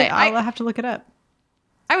Dolls all day. I'll have to look it up.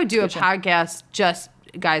 I would do a podcast just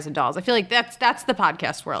Guys and Dolls. I feel like that's the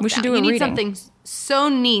podcast world. We should do a reading. You need something so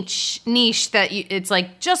niche that it's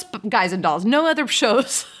like just Guys and Dolls, no other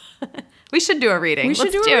shows. We should do a reading.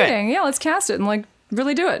 Let's do a reading. Yeah, let's cast it and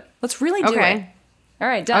really do it. Let's really do it. All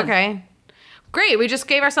right, done. Okay. Great. We just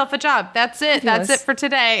gave ourselves a job. That's it. Fabulous. That's it for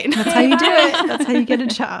today. That's how you do it. That's how you get a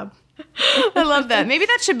job. I love that. Maybe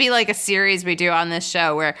that should be like a series we do on this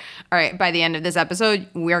show where, all right, by the end of this episode,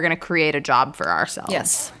 we're going to create a job for ourselves.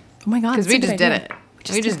 Yes. Oh my God. Because we just did it.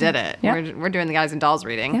 We just did it. Yeah. We're doing the Guys and Dolls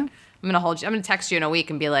reading. Yeah. I'm going to text you in a week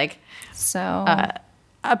and be like, so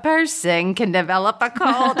a person can develop a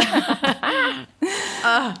cold.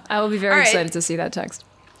 I will be very excited to see that text.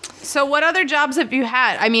 So what other jobs have you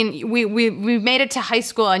had? I mean, we made it to high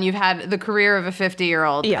school and you've had the career of a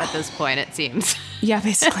 50-year-old at this point, it seems. Yeah,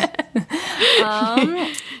 basically.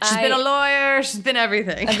 She's been a lawyer. She's been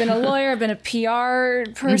everything. I've been a lawyer. I've been a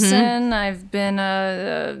PR person. Mm-hmm. I've been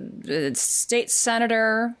a state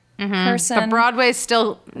senator. person. But Broadway's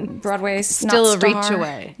still Broadway's still not a reach star.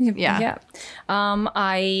 away. Yeah.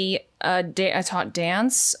 I taught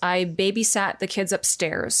dance. I babysat the kids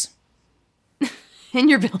upstairs In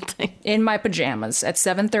your building. in my pajamas at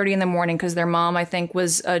 7:30 in the morning because their mom, I think,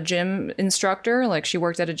 was a gym instructor. Like she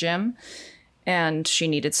worked at a gym and she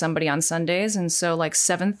needed somebody on Sundays. And so like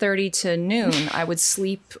 7:30 to noon, I would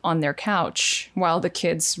sleep on their couch while the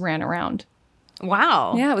kids ran around.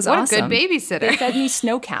 Wow. Yeah, it was what awesome. a good babysitter. They fed me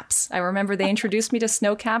snow caps. I remember they introduced me to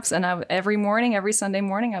snow caps, and every Sunday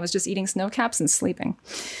morning, I was just eating snow caps and sleeping.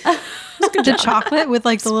 The chocolate with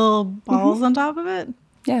like the little balls on top of it.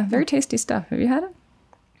 Yeah, very tasty stuff. Have you had it?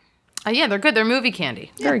 Yeah, they're good. They're movie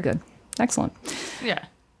candy. Very good. Excellent. Yeah.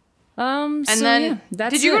 And And then,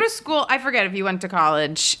 did you go to school? I forget if you went to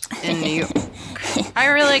college in New York.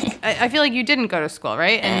 I feel like you didn't go to school,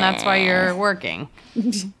 right? And that's why you're working.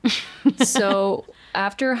 So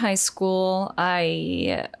after high school,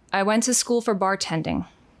 I went to school for bartending,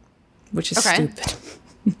 which is stupid.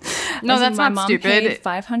 No, that's my not mom stupid. Paid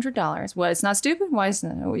 $500. Well, it's not stupid. Why is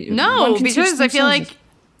that? No, because I feel like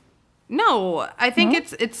no. I think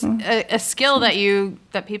it's a skill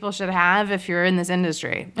that people should have if you're in this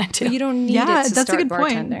industry. But you don't need Yeah, it to that's a start good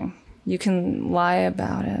point. bartending. You can lie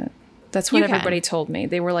about it. That's what You can. everybody told me.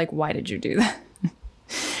 They were like, "Why did you do that?"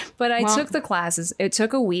 But I took the classes. It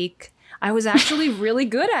took a week. I was actually really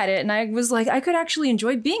good at it, and I was like, I could actually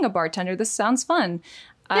enjoy being a bartender. This sounds fun.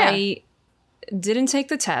 Yeah. I didn't take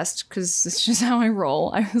the test because it's just how I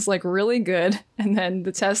roll. I was like really good, and then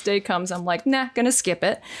the test day comes. I'm like, nah, gonna skip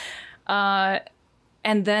it.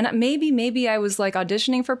 And then maybe I was like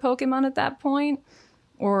auditioning for Pokemon at that point,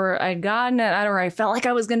 or I'd gotten it, or I felt like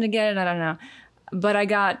I was gonna get it. I don't know. But I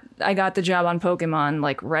got the job on Pokemon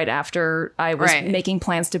like right after I was making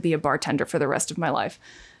plans to be a bartender for the rest of my life.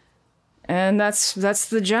 And that's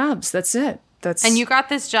the jobs. That's it. And you got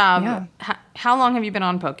this job. Yeah. How long have you been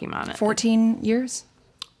on Pokemon? 14 years.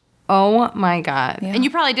 Oh my God. Yeah. And you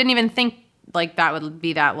probably didn't even think like that would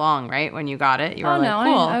be that long, right? When you got it, you were Oh like, no,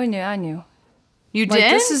 cool. I knew. You Like,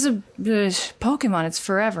 did? this is a Pokemon. It's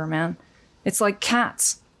forever, man. It's like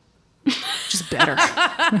cats. Just better.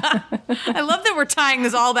 I love that we're tying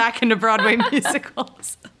this all back into Broadway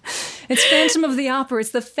musicals. It's Phantom of the Opera. It's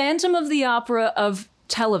the Phantom of the Opera of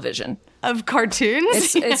television. Of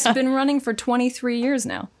cartoons? It's been running for 23 years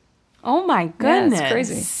now. Oh my Yeah, goodness. it's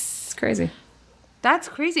crazy. It's crazy. That's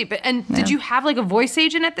crazy. But did you have like a voice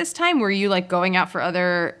agent at this time? Were you like going out for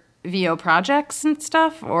other VO projects and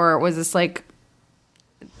stuff? Or was this like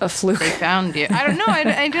A fluke. they found you? I don't know.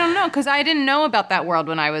 I don't know because I didn't know about that world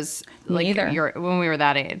when I was like either. when we were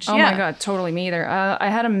that age. Oh my God, totally me either. I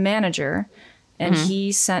had a manager and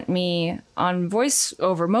he sent me on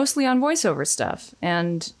voiceover, mostly on voiceover stuff.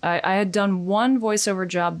 And I had done one voiceover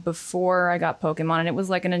job before I got Pokemon, and it was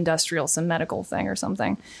like an industrial, some medical thing or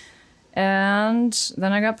something. And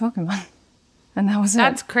then I got Pokemon. And that was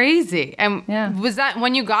That's it. crazy. And Yeah. was that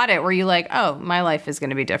when you got it? Were you like, oh, my life is going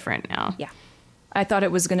to be different now? Yeah. I thought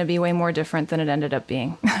it was going to be way more different than it ended up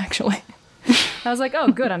being, actually. I was like, oh,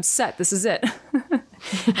 good, I'm set. This is it.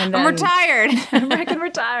 And I'm retired. I can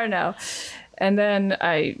retire now. And then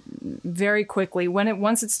I very quickly, when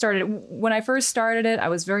I first started it, I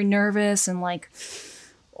was very nervous and like,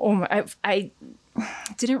 I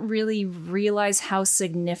didn't really realize how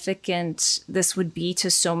significant this would be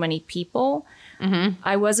to so many people. Mm-hmm.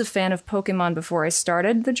 I was a fan of Pokemon before I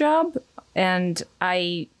started the job, and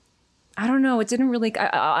I don't know. It didn't really.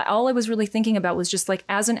 All I was really thinking about was just like,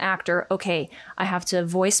 as an actor, okay, I have to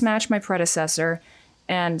voice match my predecessor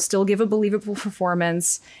and still give a believable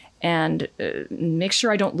performance and make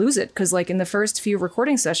sure I don't lose it. Because like in the first few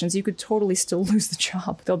recording sessions, you could totally still lose the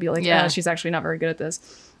job. They'll be like, yeah, she's actually not very good at this.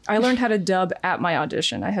 I learned how to dub at my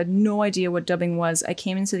audition. I had no idea what dubbing was. I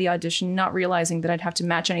came into the audition not realizing that I'd have to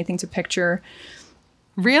match anything to picture.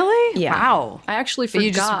 Really? Yeah. Wow. I actually But forgot.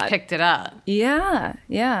 you just picked it up. Yeah.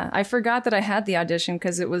 I forgot that I had the audition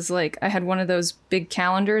because it was like I had one of those big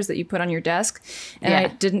calendars that you put on your desk, and I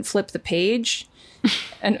didn't flip the page,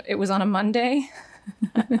 and it was on a Monday.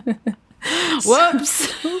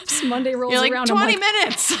 Whoops. Oops, Monday rolls You're like, around. 20 I'm like,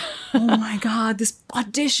 minutes. oh my God, this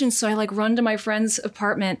audition. So I like run to my friend's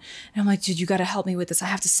apartment and I'm like, dude, you got to help me with this. I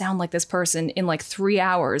have to sound like this person in like 3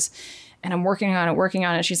 hours. And I'm working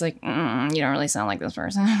on it. She's like, you don't really sound like this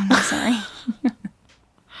person. I'm sorry.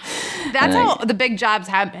 That's how the big jobs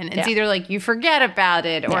happen. It's Yeah. either like you forget about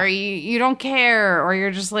it or you don't care or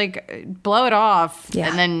you're just like blow it off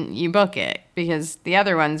and then you book it, because the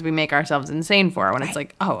other ones we make ourselves insane for when it's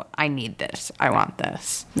like, oh, I need this. I want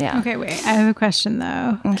this. Yeah. Okay, wait. I have a question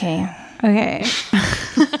though. Okay. Okay.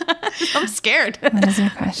 I'm scared. What is your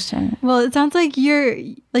question? Well, it sounds like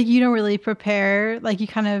you don't really prepare. Like you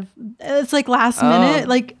kind of, it's like last minute.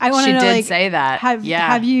 Like I want to know, She did like, say that. Have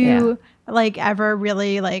you like ever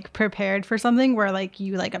really like prepared for something where like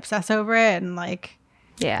you like obsess over it and like,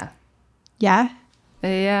 Yeah. yeah.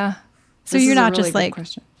 So This you're is a not really just good like,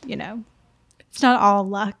 question. it's not all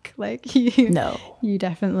luck. Like you, No. you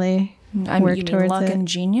definitely You work mean towards luck it. and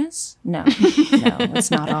genius? No. No,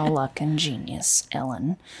 it's not all luck and genius,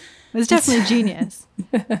 Ellen. It's definitely genius.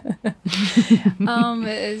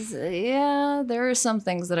 There are some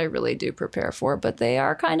things that I really do prepare for, but they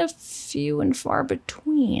are kind of few and far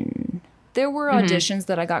between. There were auditions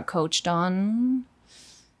that I got coached on.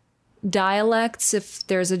 Dialects, if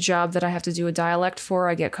there's a job that I have to do a dialect for,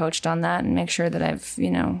 I get coached on that and make sure that I've,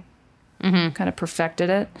 kind of perfected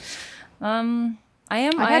it. I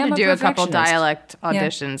had to do a couple dialect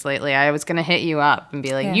auditions lately. I was going to hit you up and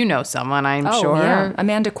be like, you know someone, I'm sure. Yeah.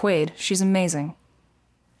 Amanda Quaid. She's amazing.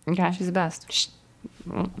 Okay. She's the best.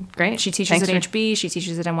 Great. She teaches at HB. She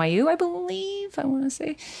teaches at NYU, I believe, I want to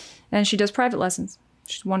say. And she does private lessons.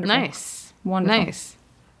 She's wonderful. Nice. Wonderful. Nice.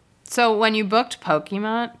 So when you booked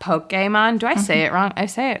Pokemon, do I say it wrong? I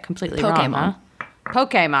say it completely wrong, huh?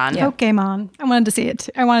 Pokemon. Yeah. Pokemon. I wanted to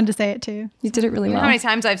say it too. You did it really You know well. how many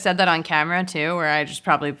times I've said that on camera too, where I just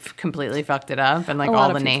probably completely fucked it up and like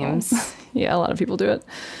all the names. Yeah, a lot of people do it.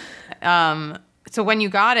 So when you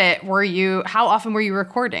got it, how often were you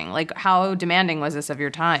recording? Like how demanding was this of your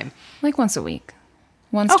time? Like once a week.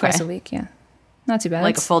 Twice a week, yeah. Not too bad.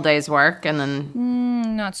 Like a full day's work and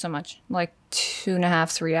then... Not so much. Like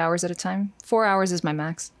 2.5, 3 hours at a time. 4 hours is my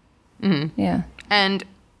max. Mm-hmm. Yeah. And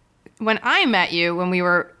when I met you, when we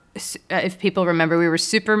were, if people remember, we were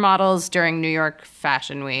supermodels during New York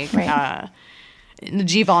Fashion Week. Right. The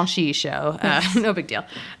Givenchy show. No big deal. When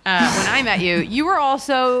I met you,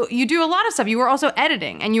 you do a lot of stuff. You were also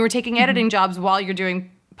editing, and you were taking editing jobs while you're doing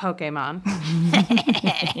Pokemon.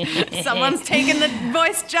 Someone's taking the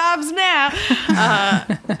voice jobs now.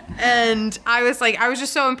 And I was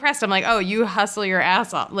just so impressed. I'm like, oh, you hustle your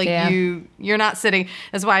ass off. Like you're not sitting.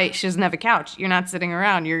 That's why she doesn't have a couch. You're not sitting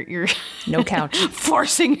around. You're no couch.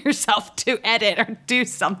 Forcing yourself to edit or do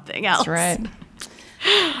something else. That's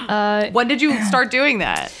right. When did you start doing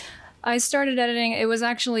that? I started editing. It was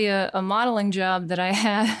actually a modeling job that I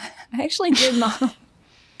had. I actually did model.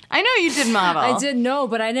 I know you did model. I did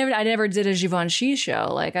but I never did a Givenchy show.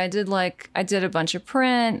 Like I did a bunch of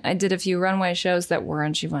print. I did a few runway shows that were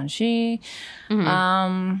on Givenchy.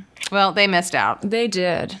 Mm-hmm. Well, they missed out. They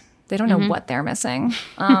did. They don't know what they're missing.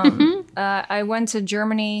 I went to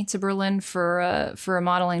Germany, to Berlin for a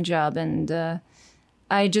modeling job, and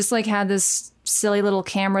I just had this silly little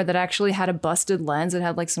camera that actually had a busted lens. It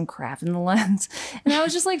had some crap in the lens, and I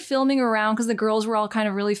was just filming around because the girls were all kind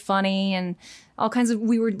of really funny and all kinds of.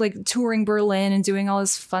 We were touring Berlin and doing all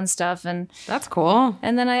this fun stuff, and that's cool.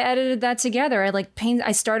 And then I edited that together.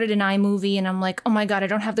 I started in iMovie, and I'm like, oh my god, I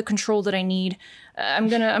don't have the control that I need. I'm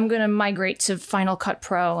gonna migrate to Final Cut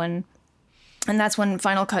Pro, and that's when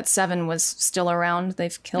Final Cut 7 was still around.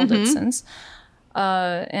 They've killed it since.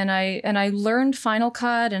 And I learned Final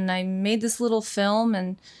Cut, and I made this little film,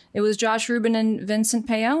 and it was Josh Rubin and Vincent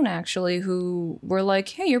Payon actually who were like,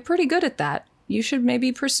 hey, you're pretty good at that. You should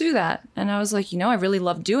maybe pursue that. And I was like, I really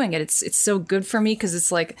love doing it. It's so good for me because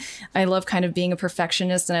it's I love kind of being a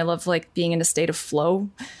perfectionist, and I love being in a state of flow.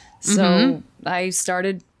 So I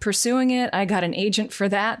started pursuing it. I got an agent for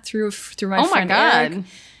that through my friend Eric.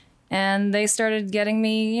 And they started getting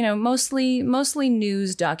me, mostly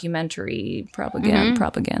news, documentary,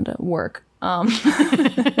 propaganda work. I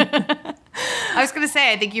was going to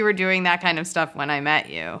say, I think you were doing that kind of stuff when I met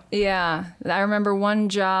you. Yeah. I remember one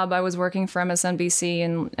job I was working for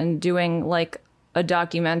MSNBC and doing a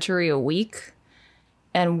documentary a week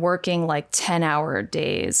and working 10-hour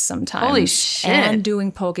days sometimes. Holy shit. And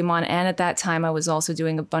doing Pokemon. And at that time, I was also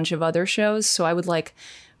doing a bunch of other shows. So I would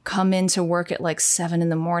come into work at 7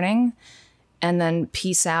 a.m. and then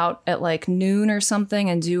peace out at noon or something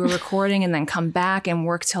and do a recording and then come back and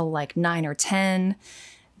work till 9 or 10.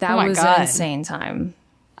 That was an insane time.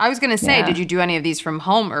 I was going to say, did you do any of these from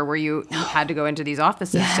home, or you had to go into these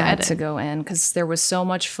offices to edit? I had to go in because there was so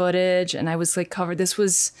much footage, and I was covered. This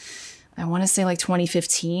was, I want to say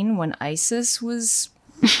 2015 when ISIS was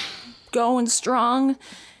going strong.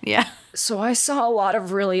 Yeah. So I saw a lot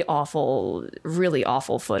of really awful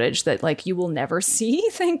footage that you will never see,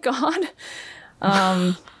 thank God.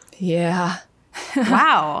 Yeah.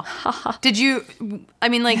 Wow. Did you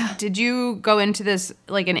go into this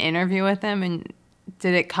an interview with them, and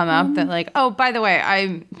did it come up that oh, by the way,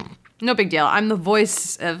 I'm no big deal. I'm the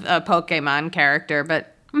voice of a Pokemon character,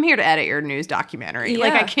 but I'm here to edit your news documentary. Yeah.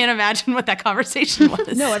 Like, I can't imagine what that conversation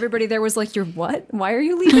was. No, everybody there was like, you're what? Why are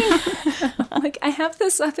you leaving? Like, I have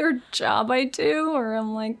this other job I do. Or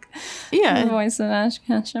I'm like, Yeah. voice of Ash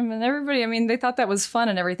Ketchum. And everybody, I mean, they thought that was fun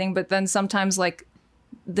and everything. But then sometimes, like,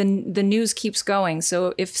 the news keeps going.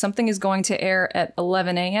 So if something is going to air at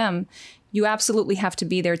 11 a.m., you absolutely have to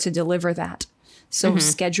be there to deliver that. So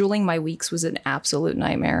scheduling my weeks was an absolute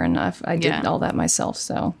nightmare. And I did all that myself.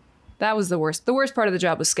 So that was the worst. The worst part of the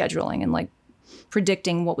job was scheduling and like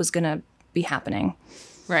predicting what was going to be happening.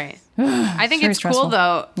 Right. I think it's stressful. cool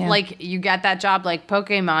though. Yeah. Like you get that job like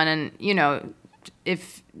Pokemon, and you know,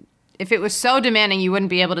 if it was so demanding, you wouldn't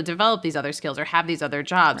be able to develop these other skills or have these other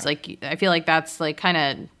jobs. Right. Like I feel like that's like kind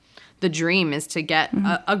of the dream is to get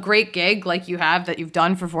a great gig like you have that you've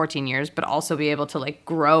done for 14 years, but also be able to like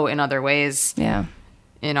grow in other ways. Yeah.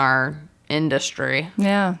 In our industry.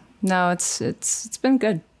 Yeah. No, it's been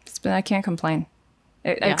good. I can't complain.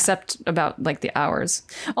 Except about like the hours.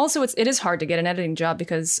 Also, it is hard to get an editing job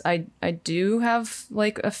because I do have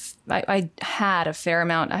like I had a fair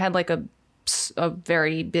amount. I had like a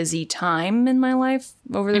very busy time in my life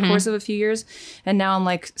over the course of a few years, and now I'm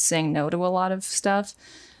like saying no to a lot of stuff.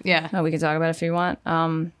 Yeah, we can talk about it if you want.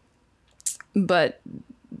 But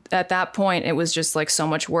at that point, it was just like so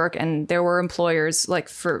much work, and there were employers like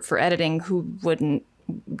for editing who wouldn't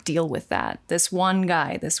deal with that. This one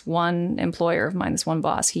guy, this one employer of mine, this one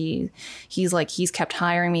boss, he's kept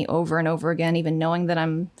hiring me over and over again, even knowing that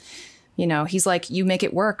I'm, you know, he's like, you make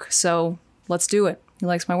it work, so let's do it. He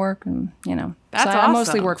likes my work, and you know, that's so awesome. I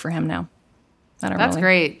mostly work for him now. I don't really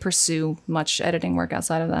great. Pursue much editing work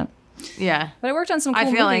outside of that. Yeah, but I worked on some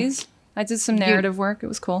cool movies. I did some narrative work. It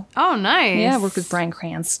was cool. Oh, nice. Yeah, I worked with Bryan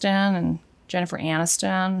Cranston and Jennifer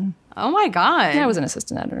Aniston. Oh my God. Yeah, I was an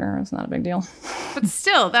assistant editor. It's not a big deal. But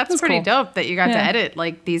still, that's pretty cool. Dope that you got to edit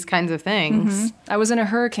like these kinds of things. I was in a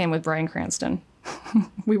hurricane with Bryan Cranston.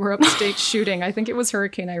 We were upstate shooting. I think it was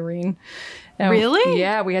Hurricane Irene. And really?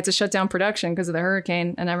 Yeah, we had to shut down production because of the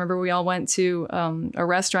hurricane. And I remember we all went to a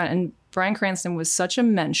restaurant, and Bryan Cranston was such a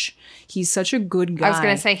mensch. He's such a good guy. I was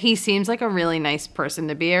going to say, he seems like a really nice person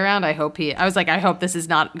to be around. I hope this is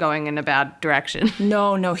not going in a bad direction.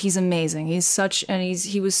 No, he's amazing. He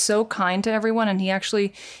was so kind to everyone. And he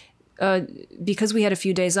actually, because we had a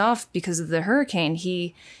few days off because of the hurricane,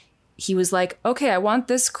 he was like, okay, I want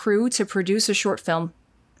this crew to produce a short film,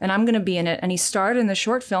 and I'm going to be in it. And he starred in the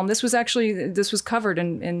short film. This was covered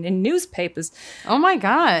in newspapers. Oh my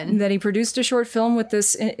God. That he produced a short film with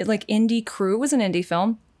this like indie crew. It was an indie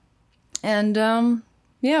film. And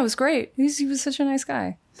yeah, it was great. He was such a nice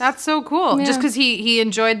guy. That's so cool. Yeah. Just because he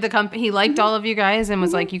enjoyed the company. He liked all of you guys and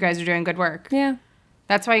was like, you guys are doing good work. Yeah.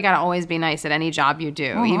 That's why you got to always be nice at any job you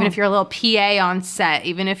do. Even if you're a little PA on set,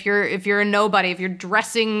 even if you're a nobody, if you're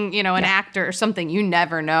dressing, you know, an actor or something, you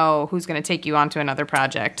never know who's going to take you onto another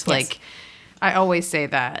project. Yes. Like, I always say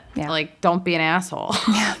that. Yeah. Like, don't be an asshole.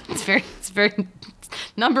 Yeah. It's very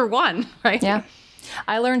number one, right? Yeah.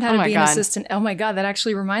 I learned how to be an assistant. Oh my God, that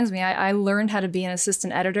actually reminds me. I learned how to be an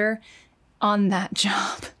assistant editor on that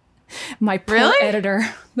job. My poor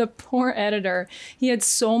editor, the poor editor, he had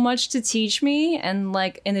so much to teach me. And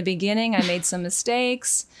like in the beginning, I made some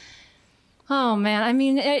mistakes. Oh man. I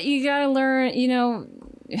mean, you got to learn, you know,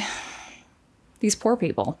 these poor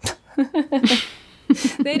people.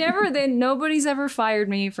 Nobody's ever fired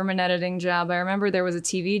me from an editing job. I remember there was a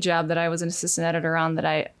TV job that I was an assistant editor on that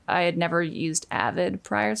I had never used Avid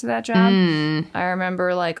prior to that job. I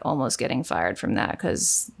remember like almost getting fired from that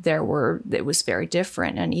because it was very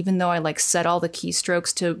different. And even though I like set all the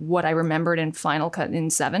keystrokes to what I remembered in Final Cut in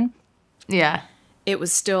 7, yeah, it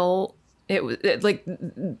was still,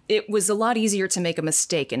 it was a lot easier to make a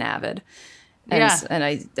mistake in Avid. And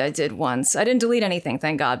I did once. I didn't delete anything,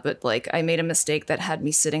 thank God, but like I made a mistake that had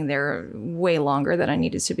me sitting there way longer than I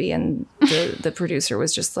needed to be, and the producer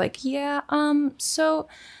was just like, and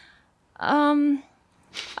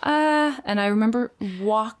I remember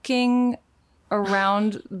walking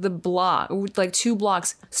around the block, like 2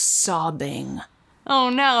 blocks, sobbing. Oh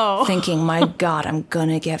no. Thinking, my God, I'm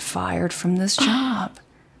gonna get fired from this job.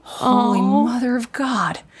 Holy mother of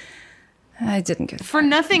God. I didn't get fired. For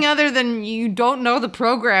nothing other than you don't know the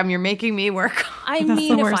program you're making me work on. I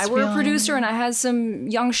mean, if I were a producer and I had some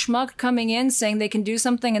young schmuck coming in saying they can do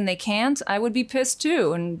something and they can't, I would be pissed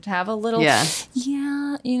too and have a little,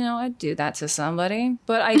 you know, I'd do that to somebody.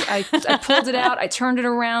 But I pulled it out, I turned it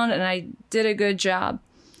around, and I did a good job.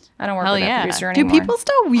 I don't work with that producer anymore. Do people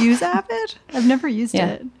still use Avid? I've never used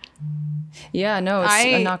it. Yeah, no,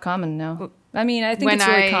 it's not common, no. I mean, I think it's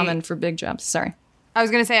really common for big jobs. Sorry. I was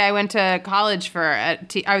going to say I went to college for I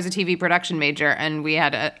was a TV production major, and we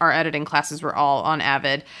had our editing classes were all on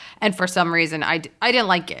Avid, and for some reason I didn't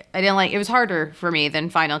like it. It was harder for me than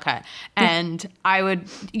Final Cut, and I would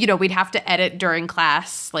we'd have to edit during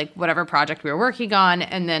class, like whatever project we were working on,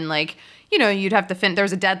 and then like you'd have to there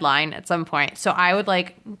was a deadline at some point. So I would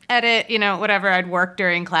like edit, whatever I'd work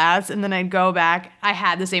during class, and then I'd go back. I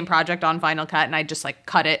had the same project on Final Cut, and I'd just like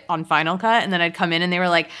cut it on Final Cut, and then I'd come in and they were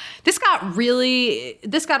like, this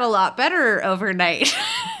got a lot better overnight.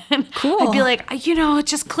 Cool. I'd be like, it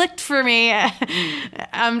just clicked for me.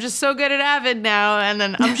 I'm just so good at Avid now. And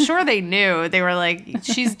then I'm sure they knew. They were like,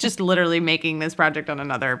 she's just literally making this project on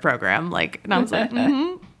another program. Like, and I was like,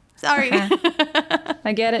 sorry.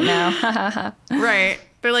 I get it now. Right.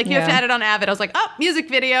 They're like, you have to edit on Avid. I was like, oh, music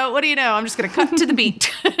video. What do you know? I'm just going to cut to the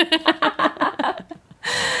beat.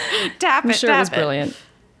 I'm sure it was brilliant.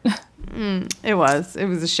 It was. It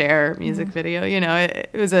was a Cher music video.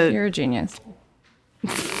 It was a... You're a genius.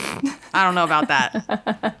 I don't know about that.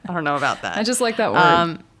 I just like that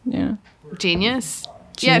word. Yeah. Genius?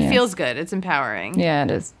 Yeah, it feels good. It's empowering. Yeah,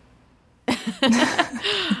 it is.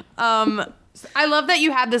 I love that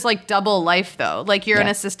you have this like double life though. Like you're an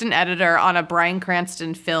assistant editor on a Bryan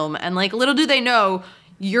Cranston film, and like little do they know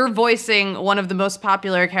you're voicing one of the most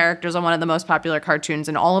popular characters on one of the most popular cartoons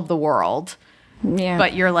in all of the world. Yeah.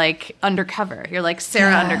 But you're like undercover. You're like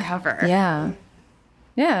Sarah undercover. Yeah.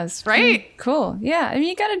 Yeah, it's right? Cool. Yeah. I mean,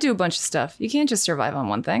 you got to do a bunch of stuff. You can't just survive on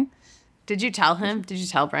one thing. Did you tell him? Did you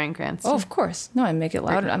tell Bryan Cranston? Oh, of course. No, I make it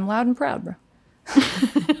loud. I'm loud and proud, bro.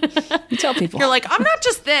 You tell people. You're like, I'm not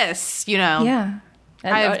just this, Yeah.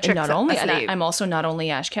 And, I have tricks not only, up my sleeve. I'm also not only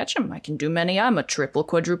Ash Ketchum. I can do many. I'm a triple,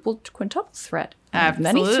 quadruple, quintuple threat. I have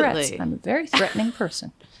Absolutely. many threats. I'm a very threatening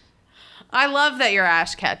person. I love that you're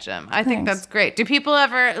Ash Ketchum. I think that's great. Do people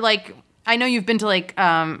ever like? I know you've been to like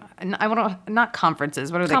not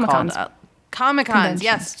conferences. What are they called? Comic-Cons.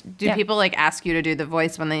 Yes. Do people like ask you to do the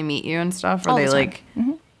voice when they meet you and stuff? Or All they the time. like?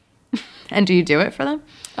 Mm-hmm. And do you do it for them?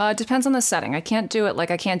 It depends on the setting. I can't do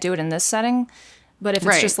it in this setting. But if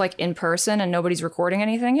it's just like in person and nobody's recording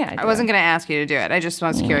anything, I wasn't going to ask you to do it. I just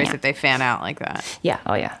was curious if they fan out like that. Yeah.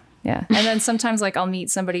 Oh, yeah. Yeah. And then sometimes like I'll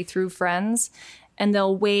meet somebody through friends and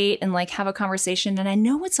they'll wait and like have a conversation and I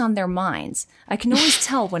know what's on their minds. I can always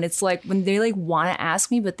tell when it's like when they like want to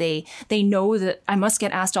ask me, but they know that I must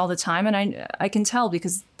get asked all the time. And I can tell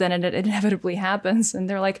because then it inevitably happens. And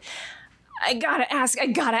they're like, I gotta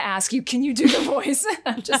ask you, can you do the voice?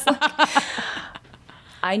 I'm just like...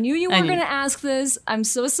 I knew you were going to ask this. I'm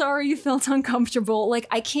so sorry you felt uncomfortable. Like,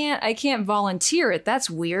 I can't volunteer it.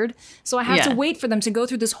 That's weird. So I have to wait for them to go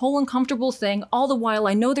through this whole uncomfortable thing. All the while,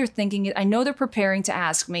 I know they're thinking it. I know they're preparing to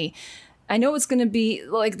ask me. I know it's going to be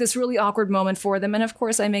like this really awkward moment for them. And of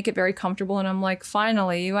course, I make it very comfortable. And I'm like,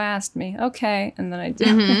 finally, you asked me. Okay. And then I do.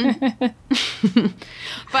 Mm-hmm.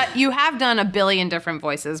 But you have done a billion different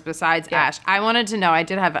voices besides Ash. I wanted to know, I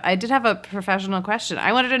did have a professional question.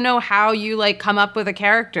 I wanted to know how you like come up with a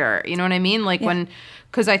character. You know what I mean? Like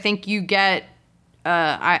because I think you get,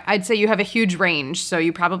 I'd say you have a huge range, so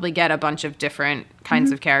you probably get a bunch of different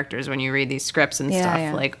kinds of characters when you read these scripts and stuff.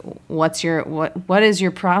 Yeah. Like, what is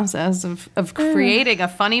your process of creating a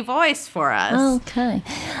funny voice for us? Okay.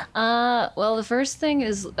 Well, the first thing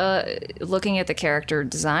is looking at the character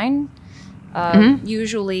design.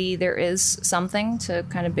 Usually there is something to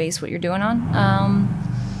kind of base what you're doing on.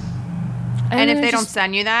 And if they don't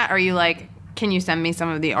send you that, are you like, can you send me some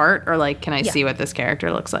of the art, or like, can I see what this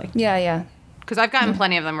character looks like? Yeah. Because I've gotten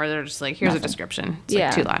plenty of them where they're just like, here's a description. It's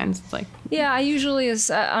like 2 lines. It's like... Yeah, I usually is...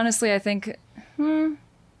 honestly, I think... I mean,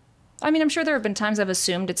 I'm sure there have been times I've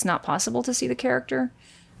assumed it's not possible to see the character.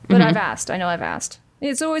 But I've asked. I know I've asked.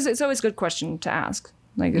 It's always a good question to ask.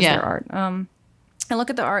 Like, is there art? I look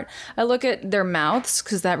at the art. I look at their mouths,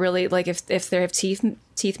 because that really... Like, if they have teeth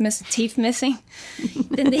missing,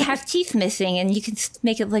 then they have teeth missing, and you can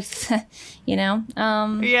make it like...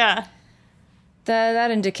 Yeah. That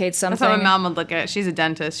indicates something. That's how my mom would look at it. She's a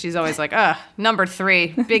dentist. She's always like, number 3,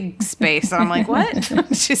 big space. And I'm like, what?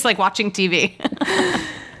 She's like watching TV.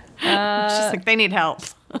 She's like, they need help.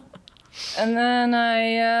 And then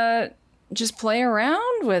I just play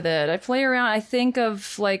around with it. I think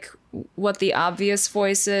of like what the obvious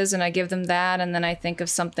voice is, and I give them that. And then I think of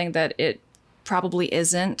something that it probably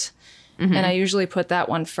isn't. And I usually put that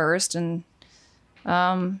one first. And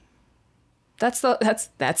that's it.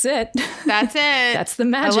 That's it. That's the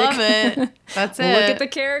magic. I love it. That's it. Look at the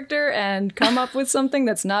character and come up with something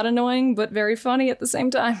that's not annoying but very funny at the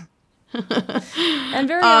same time. And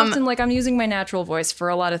very often, like, I'm using my natural voice for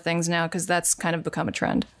a lot of things now because that's kind of become a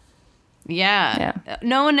trend. Yeah.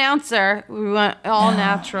 No announcer. We want all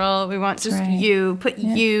natural. We want just you. Put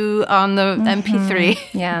you on the MP3.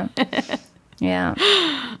 Yeah. Yeah.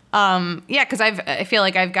 Yeah, because I feel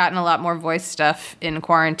like I've gotten a lot more voice stuff in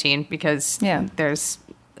quarantine because that's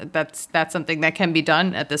something that can be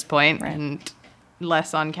done at this point and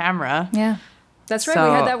less on camera. Yeah. That's right.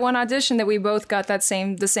 We had that one audition that we both got the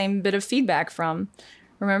same bit of feedback from.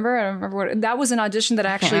 Remember? I don't remember that was an audition that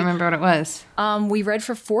actually. I can't remember what it was. We read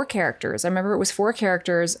for 4 characters. I remember it was 4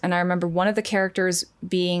 characters, and I remember one of the characters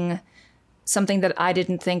being something that I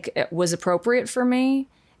didn't think was appropriate for me.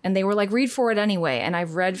 And they were like, read for it anyway. And I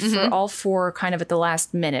read for all 4 kind of at the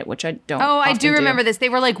last minute, which I don't. Oh, I do remember this. They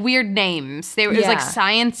were like weird names. It was like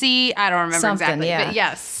sciencey. I don't remember exactly. Yeah. But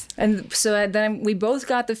yes. And so then we both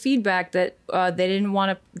got the feedback that they didn't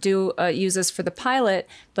want to use us for the pilot,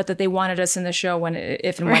 but that they wanted us in the show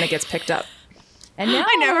if and when it gets picked up. And now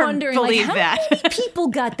I never believed that. How many people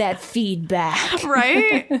got that feedback?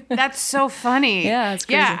 Right? That's so funny. Yeah, it's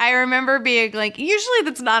crazy. Yeah, I remember being like, usually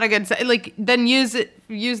that's not a good like then use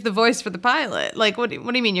the voice for the pilot. Like what do you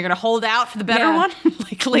mean you're going to hold out for the better one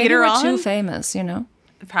like later on? Maybe we're too famous, you know.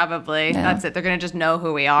 Probably. Yeah. That's it. They're going to just know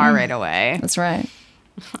who we are right away. That's right.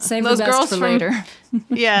 Save those the best girls for later.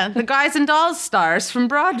 Yeah, the Guys and Dolls stars from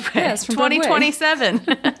Broadway. Yes, from 2027.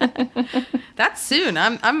 That's soon.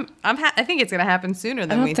 I think it's going to happen sooner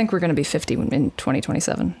than I don't think we're going to be 50 in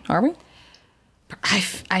 2027. Are we?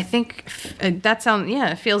 I think that sounds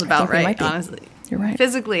it feels about right. Honestly, you're right.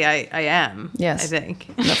 Physically, I am. Yes, I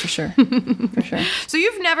think. No, for sure. For sure. So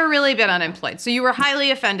you've never really been unemployed. So you were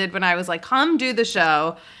highly offended when I was like, "Come do the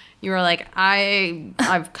show." You were like,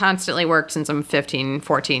 I've constantly worked since I'm 15,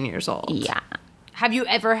 14 years old. Yeah. Have you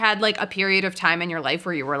ever had like a period of time in your life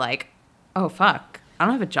where you were like, oh, fuck, I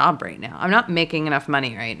don't have a job right now. I'm not making enough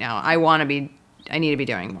money right now. I need to be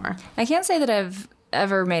doing more. I can't say that I've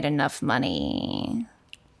ever made enough money.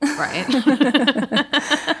 Right.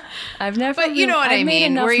 I've never. But you know what I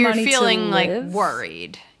mean, where you're feeling like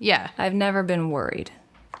worried. Yeah. I've never been worried.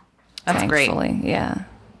 That's thankfully. Great. Yeah.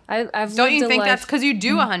 Don't you think that's because you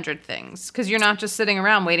do 100 things? Because you're not just sitting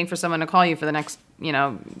around waiting for someone to call you for the next,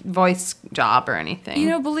 voice job or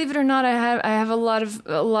anything. Believe it or not, I have a lot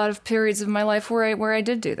of periods of my life where I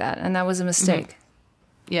did do that, and that was a mistake.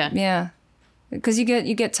 Mm-hmm. Yeah. Yeah. Because you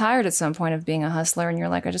get tired at some point of being a hustler, and you're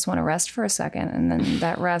like, I just want to rest for a second, and then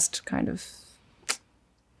that rest kind of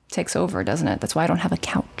takes over, doesn't it? That's why I don't have a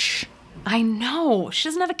couch. I know. She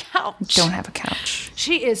doesn't have a couch. Don't have a couch.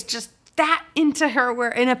 She is just that into her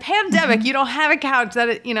where in a pandemic you don't have a couch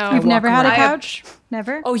that You've never had a couch?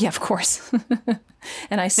 Never? Oh yeah, of course.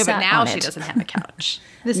 And I sat but now on she it. doesn't have a couch.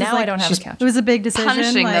 Now I don't have a couch. It was a big decision.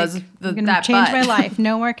 Punishing I'm going to change my life.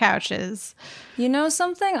 No more couches. You know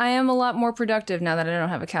something? I am a lot more productive now that I don't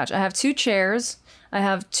have a couch. I have 2 chairs. I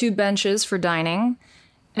have 2 benches for dining.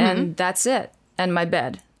 And that's it. And my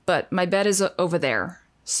bed. But my bed is over there.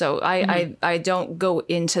 So I don't go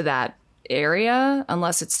into that area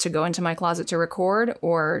unless it's to go into my closet to record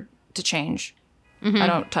or to change. I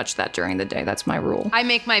don't touch that during the day. That's my rule. I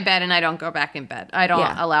make my bed and I don't go back in bed. I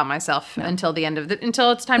don't allow myself until the end of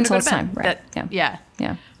until it's time to go to bed. Time, right.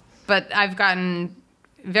 Yeah. But I've gotten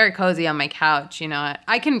very cozy on my couch.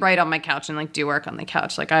 I can write on my couch and like do work on the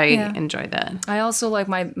couch. Like I enjoy that. I also like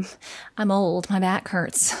I'm old. My back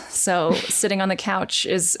hurts. So sitting on the couch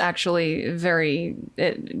is actually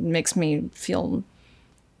it makes me feel.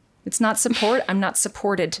 It's not support. I'm not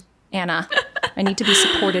supported, Anna. I need to be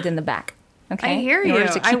supported in the back. Okay. I hear you.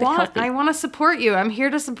 I want to support you. I'm here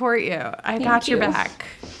to support you. I got your back.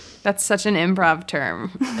 That's such an improv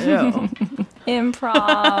term. Ew.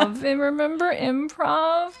 Improv. Remember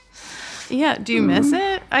improv? Yeah. Do you miss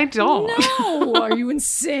it? I don't. No. Are you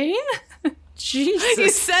insane? Jesus. You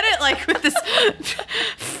said it like with this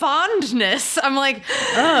fondness. I'm like,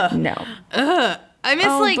 ugh. No. Ugh. I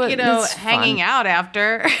miss hanging out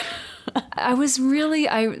after. I was really,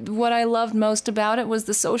 what I loved most about it was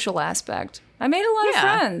the social aspect. I made a lot of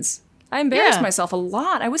friends. I embarrassed myself a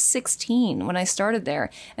lot. I was 16 when I started there.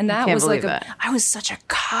 And that was like, I was such a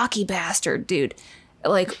cocky bastard, dude.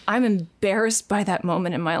 Like, I'm embarrassed by that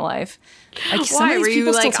moment in my life. Like, why were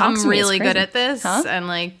you like, I'm really good at this? Huh? And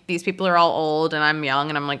like, these people are all old and I'm young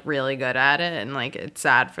and I'm like really good at it. And like, it's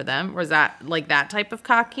sad for them. Was that like that type of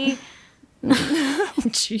cocky?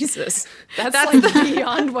 Jesus. That's like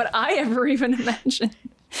beyond what I ever even imagined.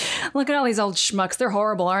 Look at all these old schmucks. They're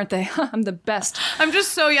horrible, aren't they? I'm the best. I'm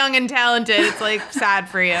just so young and talented. It's like sad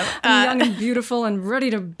for you. I'm young and beautiful and ready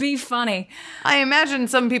to be funny. I imagine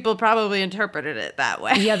some people probably interpreted it that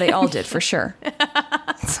way. Yeah, they all did, for sure.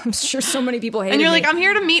 I'm sure so many people hated me. And you're like, I'm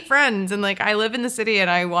here to meet friends. And like, I live in the city and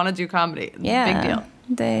I want to do comedy. Yeah. Big deal.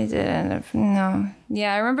 They didn't. No.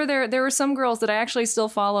 Yeah, I remember there were some girls that I actually still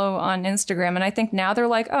follow on Instagram, and I think now they're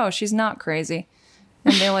like, oh, she's not crazy.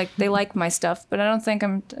 And they like my stuff, but I don't think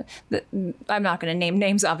I'm not going to name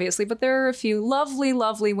names, obviously, but there are a few lovely,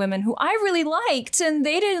 lovely women who I really liked, and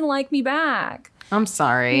they didn't like me back. I'm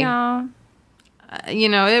sorry. Yeah.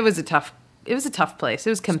 It was a tough place. It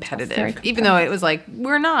was competitive. Even though it was like,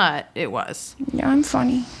 we're not, it was. Yeah, I'm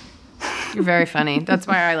funny. You're very funny. That's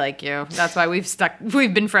why I like you. That's why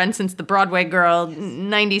we've been friends since the Broadway Girl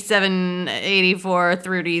 97, 84,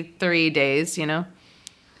 33 days, Did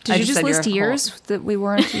you just list years that we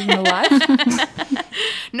weren't even alive?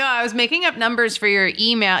 No, I was making up numbers for your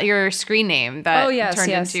email, your screen name that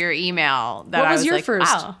turned into your email. What was your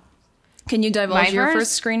first? Wow. Can you divulge your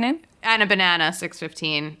first screen name? Anna Banana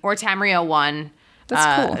 615 or Tamrio 1.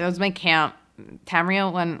 That's cool. That was my camp.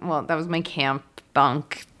 Tamrio 1. Well, that was my camp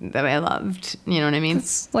bunk that I loved. You know what I mean?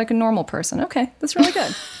 It's like a normal person. Okay, that's really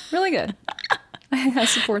good. Really good. I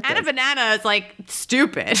support that. Anna Banana is like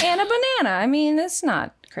stupid. Anna Banana. I mean, it's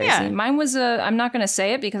not crazy. Yeah. Mine was I'm not going to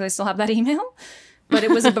say it because I still have that email, but it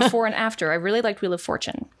was a before and after. I really liked Wheel of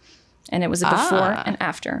Fortune, and it was a before and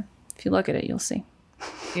after. If you look at it, you'll see.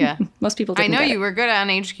 Yeah. Most people didn't. I know you were good on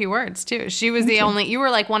HQ Words too. She was you were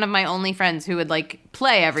like one of my only friends who would like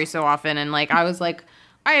play every so often, and like I was like,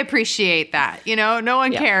 I appreciate that. No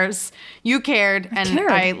one cares. You cared, and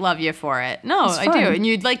I love you for it. No, I do. And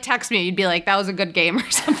you'd like text me. You'd be like, that was a good game or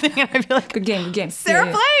something. And I'd be like, good game.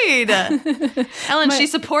 Sarah played. Ellen, she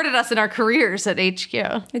supported us in our careers at HQ.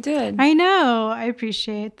 I did. I know. I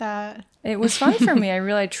appreciate that. It was fun for me.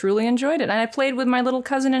 I truly enjoyed it. And I played with my little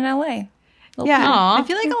cousin in LA. Yeah. I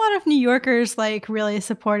feel like a lot of New Yorkers like really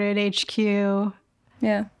supported HQ.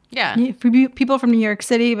 Yeah. Yeah. People from New York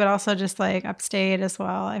City, but also just like upstate as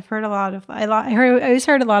well. I've heard I always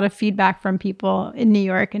heard a lot of feedback from people in New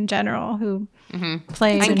York in general who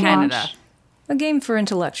played and Canada. Watched. A game for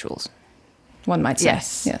intellectuals, one might say.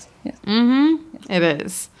 Yes. Mm-hmm. It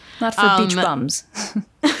is. Not for beach bums.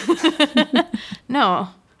 No.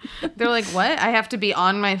 They're like, what? I have to be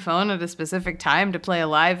on my phone at a specific time to play a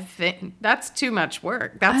live thing? That's too much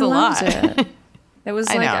work. That's a lot. It was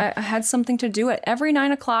like I had something to do. Every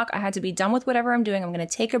 9 o'clock, I had to be done with whatever I'm doing. I'm going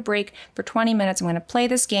to take a break for 20 minutes. I'm going to play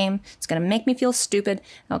this game. It's going to make me feel stupid.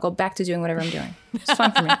 And I'll go back to doing whatever I'm doing. It's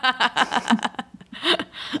fun for me.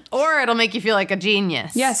 Or it'll make you feel like a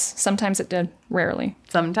genius. Yes, sometimes it did. Rarely.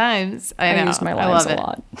 Sometimes. I used my lives a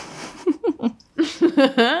lot.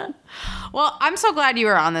 Well, I'm so glad you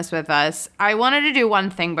were on this with us. I wanted to do one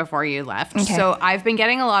thing before you left. Okay. So I've been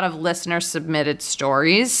getting a lot of listener-submitted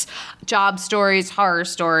stories, job stories, horror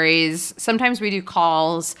stories. Sometimes we do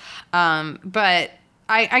calls, but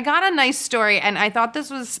I got a nice story, and I thought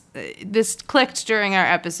this clicked during our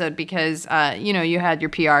episode because you had your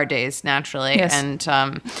PR days naturally, yes.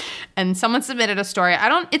 And someone submitted a story.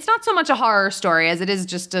 It's not so much a horror story as it is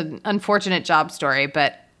just an unfortunate job story,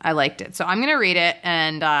 but I liked it. So I'm going to read it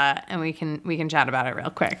and we can chat about it real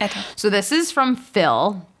quick. Okay. So this is from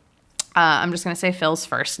Phil. I'm just going to say Phil's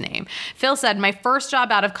first name. Phil said, my first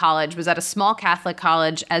job out of college was at a small Catholic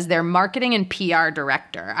college as their marketing and PR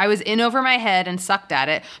director. I was in over my head and sucked at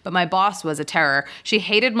it, but my boss was a terror. She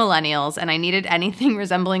hated millennials, and I needed anything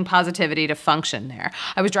resembling positivity to function there.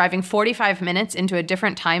 I was driving 45 minutes into a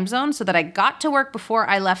different time zone so that I got to work before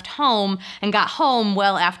I left home and got home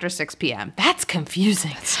well after 6 p.m. That's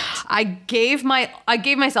confusing. I gave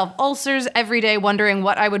myself ulcers every day, wondering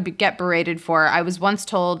what I would get berated for. I was once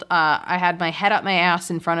told I had my head up my ass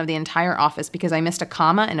in front of the entire office because I missed a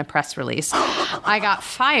comma in a press release. I got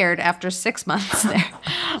fired after 6 months there.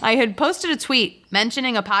 I had posted a tweet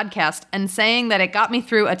mentioning a podcast and saying that it got me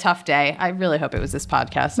through a tough day. I really hope it was this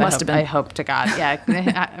podcast. I hope to God.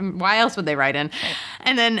 Yeah. Why else would they write in?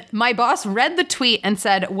 And then my boss read the tweet and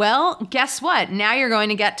said, well, guess what? Now you're going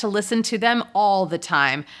to get to listen to them all the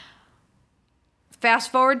time.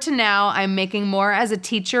 Fast forward to now, I'm making more as a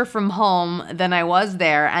teacher from home than I was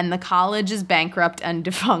there, and the college is bankrupt and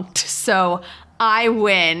defunct. So I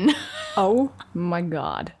win. Oh my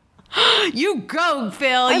God. You go,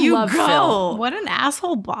 Phil. I love Phil. What an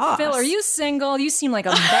asshole boss. Phil, are you single? You seem like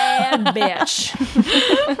a bad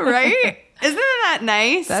bitch. Right? Isn't that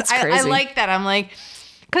nice? That's crazy. I like that. I'm like,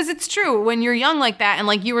 because it's true. When you're young like that, and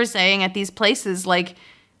like you were saying at these places, like,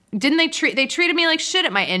 they treated me like shit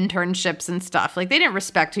at my internships and stuff. Like, they didn't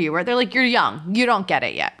respect who you were. They're like, you're young. You don't get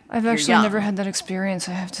it yet. I've actually never had that experience,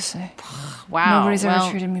 I have to say. Wow. Nobody's ever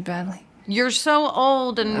treated me badly. You're so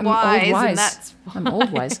old and wise. I'm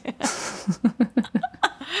old wise.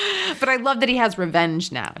 But I love that he has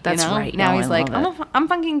revenge now. That's right. Now he's like, I'm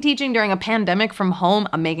fucking teaching during a pandemic from home.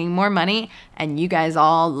 I'm making more money. And you guys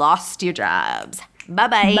all lost your jobs.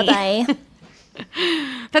 Bye-bye. Bye-bye.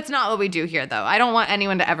 That's not what we do here, though. I don't want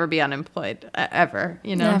anyone to ever be unemployed, ever,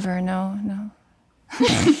 you know? Never, no.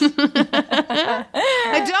 I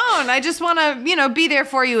don't. I just want to, be there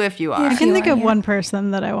for you if you are. I can think of one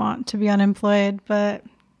person that I want to be unemployed, but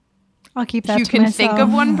I'll keep that to myself. You can think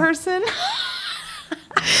of one person?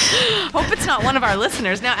 Hope it's not one of our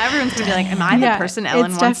listeners. Now everyone's going to be like, am I the person Ellen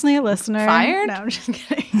wants? It's definitely a listener. Fired? No, I'm just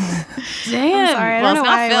kidding. Damn. I'm sorry. I don't know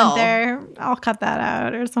why I went there. I'll cut that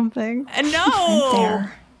out or something. No.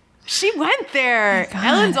 She went there. Oh,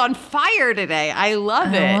 Ellen's on fire today. I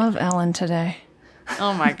love it. I love Ellen today.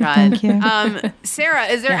 Oh my God. Thank you. Sarah,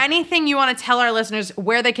 is there anything you want to tell our listeners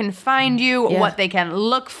where they can find you, what they can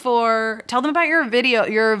look for? Tell them about your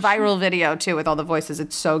viral video too with all the voices.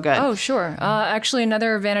 It's so good. Oh, sure. Actually,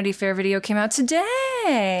 another Vanity Fair video came out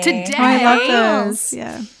today. Today? Oh, I love those.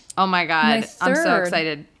 Yeah. Oh my God. I'm so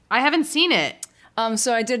excited. I haven't seen it.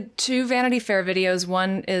 So I did 2 Vanity Fair videos.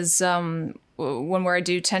 One is one where I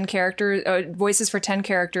do 10 voices for 10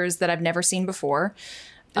 characters that I've never seen before.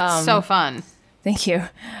 It's so fun. Thank you.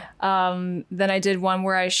 Then I did one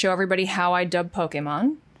where I show everybody how I dub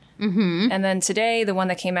Pokemon. Mm-hmm. And then today, the one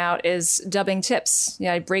that came out is dubbing tips.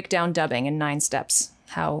 Yeah, I break down dubbing in 9 steps.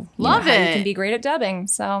 How you can be great at dubbing.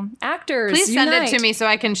 So actors, please send it to me so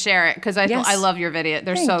I can share it because I love your video.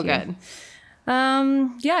 They're so good.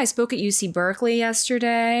 Yeah, I spoke at UC Berkeley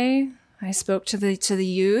yesterday. I spoke to the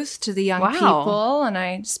youth, to the young people, and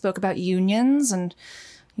I spoke about unions and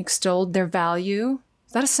extolled their value.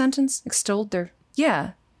 Is that a sentence? Extolled their...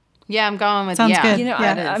 Yeah. Yeah, I'm going with Sounds good.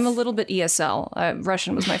 I'm a little bit ESL.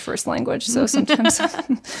 Russian was my first language, so sometimes...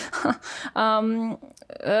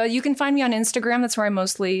 you can find me on Instagram. That's where I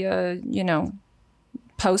mostly,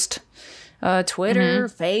 post. Twitter,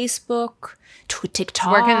 Facebook,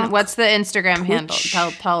 TikTok. What's the Instagram handle?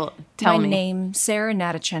 Tell me. My name, Sarah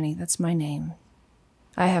Natacheni. That's my name.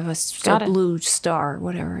 I have a blue star,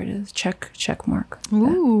 whatever it is. Check mark.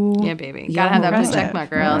 Ooh. Yeah, baby. Gotta have that blue check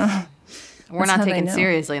mark or else we're not taken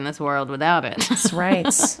seriously in this world without it. That's right.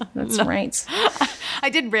 That's right. I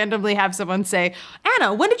did randomly have someone say,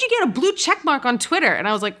 Anna, when did you get a blue check mark on Twitter? And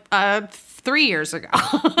I was like, 3 years ago.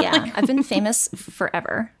 Yeah, I've been famous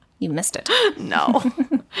forever. You missed it. No,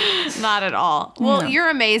 not at all. Well, You're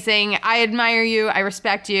amazing. I admire you. I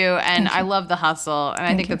respect you. And I love the hustle. And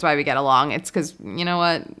I think that's why we get along. It's because, you know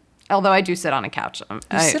what? Although I do sit on a couch. You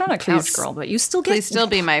sit on a couch, girl, but you still get... Please still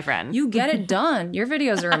be my friend. You get it done. Your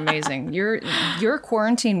videos are amazing. Your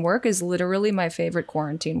quarantine work is literally my favorite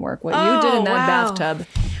quarantine work. What you did in that bathtub.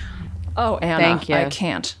 Oh, Anna. Thank you.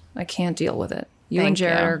 I can't deal with it. You and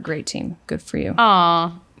Jared are a great team. Good for you.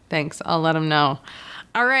 Aw, thanks. I'll let him know.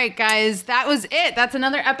 All right, guys, that was it. That's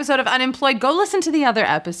another episode of Unemployed. Go listen to the other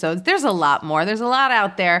episodes. There's a lot more. There's a lot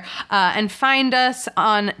out there. And find us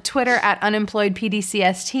on Twitter at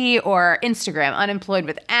UnemployedPDCST or Instagram, Unemployed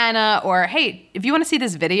with Anna. Or, hey, if you want to see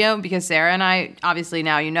this video, because Sarah and I, obviously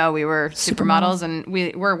now we were supermodels and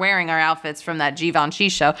we're wearing our outfits from that Givenchy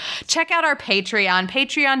show. Check out our Patreon,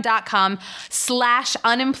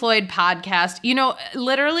 patreon.com/unemployedpodcast.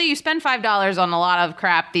 Literally, you spend $5 on a lot of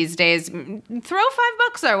crap these days. Throw $5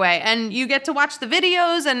 our way and you get to watch the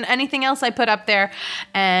videos and anything else I put up there,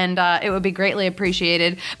 and it would be greatly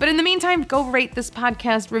appreciated. But in the meantime, go rate this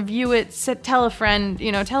podcast, review it, tell a friend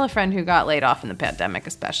who got laid off in the pandemic,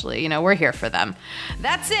 especially. We're here for them.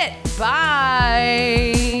 That's it.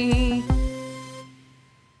 Bye.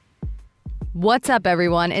 What's up,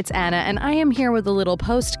 everyone? It's Anna, and I am here with a little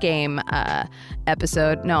post-game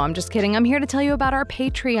episode. No, I'm just kidding. I'm here to tell you about our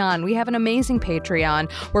Patreon. We have an amazing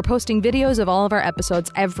Patreon. We're posting videos of all of our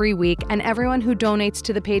episodes every week, and everyone who donates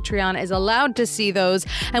to the Patreon is allowed to see those,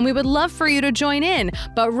 and we would love for you to join in.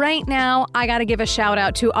 But right now, I gotta give a shout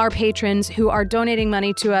out to our patrons who are donating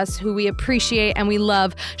money to us, who we appreciate and we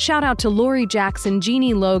love. Shout out to Lori Jackson,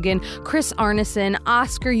 Jeannie Logan, Chris Arneson,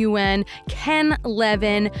 Oscar Yuen, Ken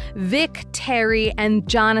Levin, Vic Terry, and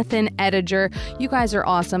Jonathan Ediger. You guys are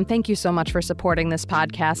awesome. Thank you so much for supporting this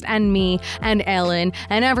podcast, and me and Ellen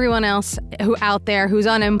and everyone else who out there who's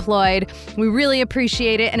unemployed. We really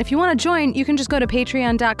appreciate it. And if you want to join, you can just go to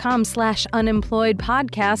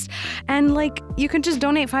patreon.com/unemployedpodcast and you can just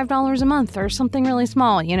donate $5 a month or something really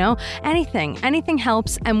small, anything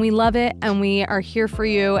helps, and we love it, and we are here for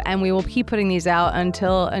you, and we will keep putting these out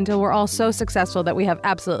until we're all so successful that we have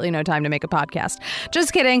absolutely no time to make a podcast.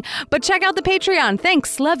 Just kidding. But check out the Patreon.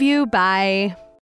 Thanks. Love you. Bye.